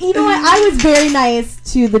 You know what? I was very nice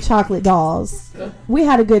to the chocolate dolls. We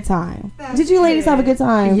had a good time. Did you ladies have a good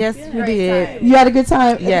time? Yes, we did. You had a good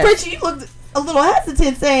time? Yes. Frenchie, you looked a little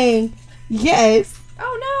hesitant saying yes.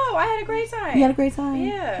 Oh no, I had a great time. You had a great time?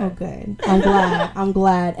 Yeah. Oh, good. I'm glad. I'm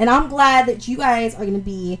glad. And I'm glad that you guys are going to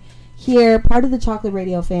be here, part of the Chocolate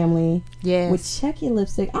Radio family. Yes. With Check Your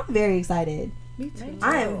Lipstick. I'm very excited. Me too.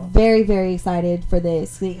 I am very, very excited for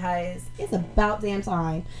this because it's about damn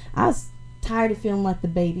time. I was tired of feeling like the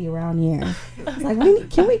baby around here. It's like,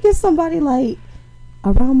 can we get somebody like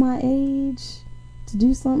around my age to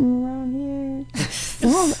do something around here?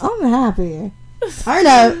 So I'm happy. Turn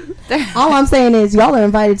up. All I'm saying is y'all are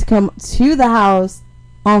invited to come to the house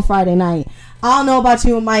on Friday night. I don't know about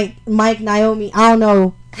you, Mike, Naomi. I don't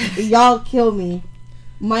know. Y'all kill me.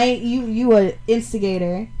 Mike, you an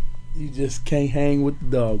instigator. You just can't hang with the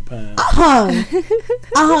dog pound. I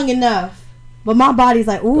hung enough, but my body's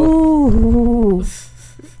like ooh.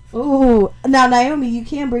 Now Naomi, you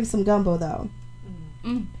can bring some gumbo though.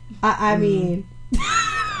 I mean,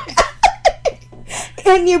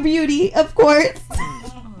 and your beauty, of course.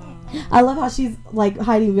 I love how she's like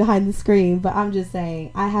hiding behind the screen, but I'm just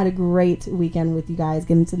saying I had a great weekend with you guys,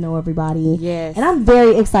 getting to know everybody. Yes, and I'm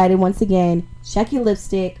very excited once again. Check your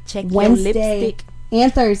lipstick. Check Wednesday your lipstick.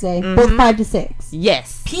 And Thursday, both 5 to 6.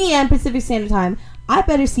 Yes. PM Pacific Standard Time. I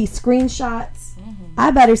better see screenshots.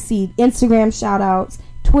 I better see Instagram shout outs,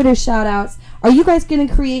 Twitter shout outs. Are you guys going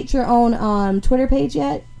to create your own Twitter page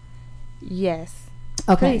yet? Yes.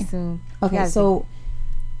 Okay. Pretty soon. Okay, so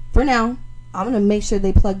for now, I'm going to make sure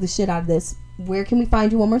they plug the shit out of this. Where can we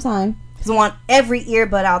find you one more time? Because I want every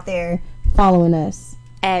earbud out there following us.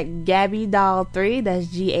 At Gabby Doll 3, that's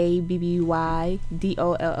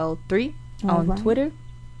GABBYDOLL3 on right. Twitter.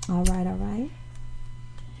 All right.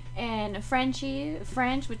 And French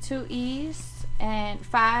with 2 E's and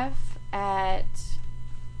 5 at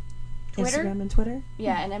Twitter. Instagram and Twitter?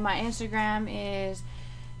 Yeah, and then my Instagram is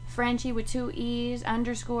Frenchie with 2 E's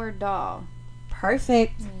 _doll.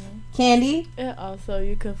 Perfect. Candy? And also,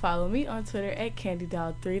 you can follow me on Twitter at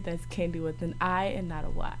CandyDoll3. That's Candy with an I and not a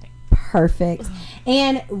Y. Perfect.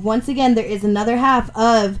 And once again, there is another half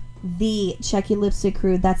of the Check Your Lipstick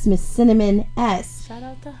crew. That's Miss Cinnamon S. Shout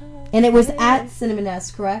out to her. And it was at Cinnamon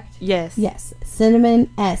S, correct? Yes. Yes.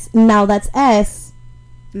 Cinnamon S. Now that's SINN.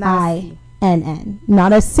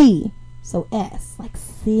 Not a C. So S. Like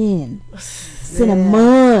sin.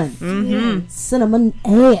 Cinnamon. Mm-hmm. Cinnamon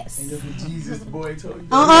S. Jesus boy told you.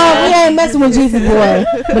 We ain't messing with Jesus boy.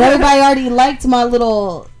 But everybody already liked my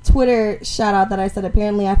little Twitter shout out that I said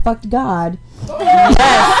apparently I fucked God.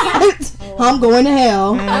 I'm going to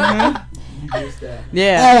hell. Yeah.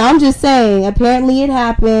 Hey, I'm just saying, apparently it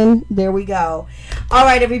happened. There we go. All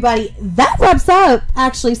right, everybody. That wraps up,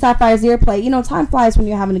 actually, Sapphire's Earplay. You know, time flies when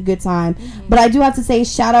you're having a good time. But I do have to say,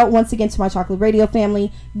 shout out once again to my Chocolate Radio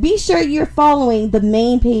family. Be sure you're following the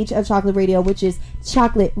main page of Chocolate Radio, which is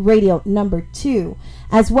Chocolate Radio #2,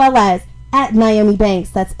 as well as at Naomi Banks.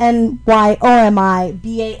 That's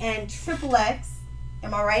NYOMIBANXXX.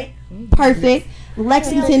 Am I right? Perfect.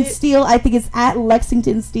 Lexington Steel. I think it's at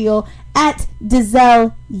Lexington Steel. At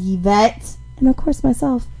Dizelle Yvette. And of course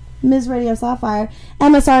myself, Ms. Radio Sapphire,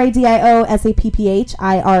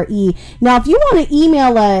 MSRADIOSAPPHIRE. Now, if you want to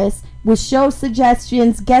email us with show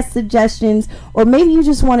suggestions, guest suggestions, or maybe you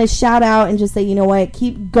just want to shout out and just say, you know what,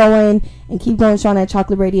 keep going Sean at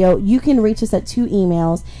Chocolate Radio, you can reach us at 2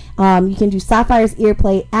 emails. You can do Sapphire's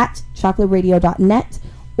Earplay at chocolateradio.net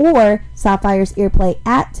or Sapphire's Earplay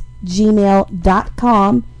at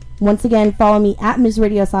gmail.com. Once again, follow me at Ms.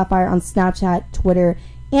 Radio Sapphire on Snapchat, Twitter,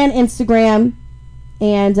 and Instagram.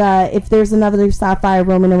 And if there's another Sapphire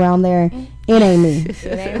roaming around there, it ain't me.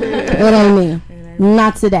 It ain't me.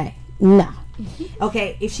 Not today. No.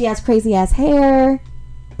 Okay, if she has crazy ass hair,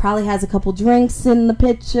 probably has a couple drinks in the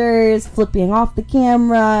pictures, flipping off the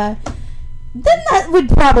camera, then that would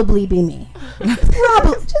probably be me.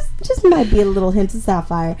 Probably just might be a little hint of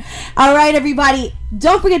Sapphire. All right, everybody,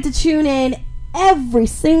 don't forget to tune in every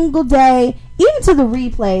single day, even to the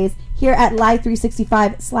replays here at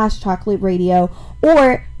Live365/Chocolate Radio,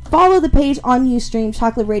 or follow the page on Ustream,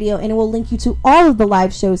 Chocolate Radio, and it will link you to all of the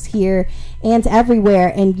live shows here and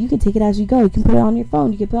everywhere. And you can take it as you go. You can put it on your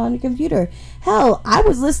phone. You can put it on your computer. Hell, I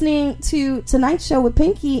was listening to tonight's show with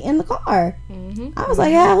Pinky in the car. I was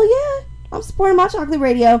like, hell yeah, I'm supporting my Chocolate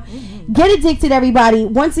Radio. Get addicted, everybody.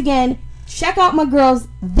 Once again, check out my girls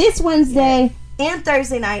this Wednesday and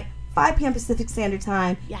Thursday night, 5 p.m. Pacific Standard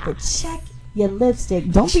Time. But check your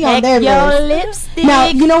lipstick. Don't be on their lipstick. Now,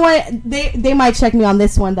 you know what? They might check me on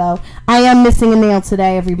this one, though. I am missing a nail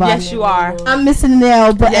today, everybody. Yes, you are. I'm missing a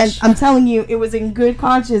nail, but I'm telling you, it was in good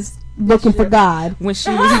conscience looking for God. When she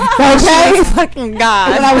was, she was fucking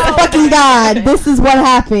God. When I was fucking God. This is what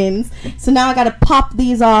happens. So now I got to pop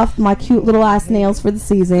these off, my cute little ass nails for the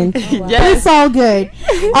season. But it's all good.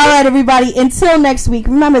 All right, everybody. Until next week,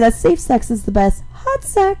 remember that safe sex is the best hot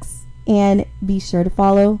sex. And be sure to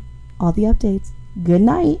follow all the updates. Good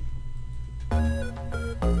night.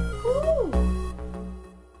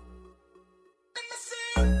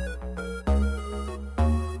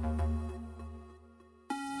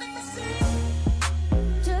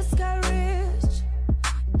 Just got rich.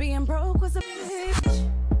 Being broke was a bitch.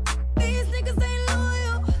 These niggas ain't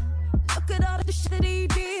loyal. Look at all the shit that he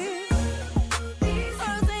did. These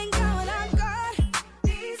girls ain't got what I got.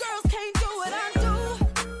 These girls can't do what I do.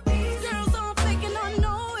 These girls all fake and I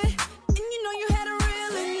know it. And you know you had a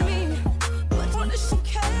real in me. But for the shit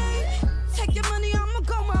came, take your money, I'ma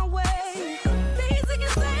go my way. These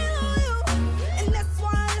niggas ain't loyal. And that's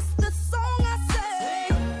why it's the song I say.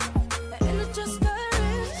 And it just got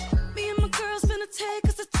rich. Me and my girls finna take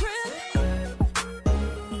us a trip.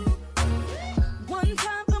 One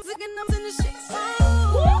time I'm thinking I'm in the shit.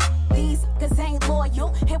 Oh. These cause ain't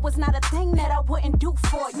loyal. It was not a thing that I wouldn't do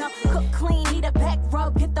for you.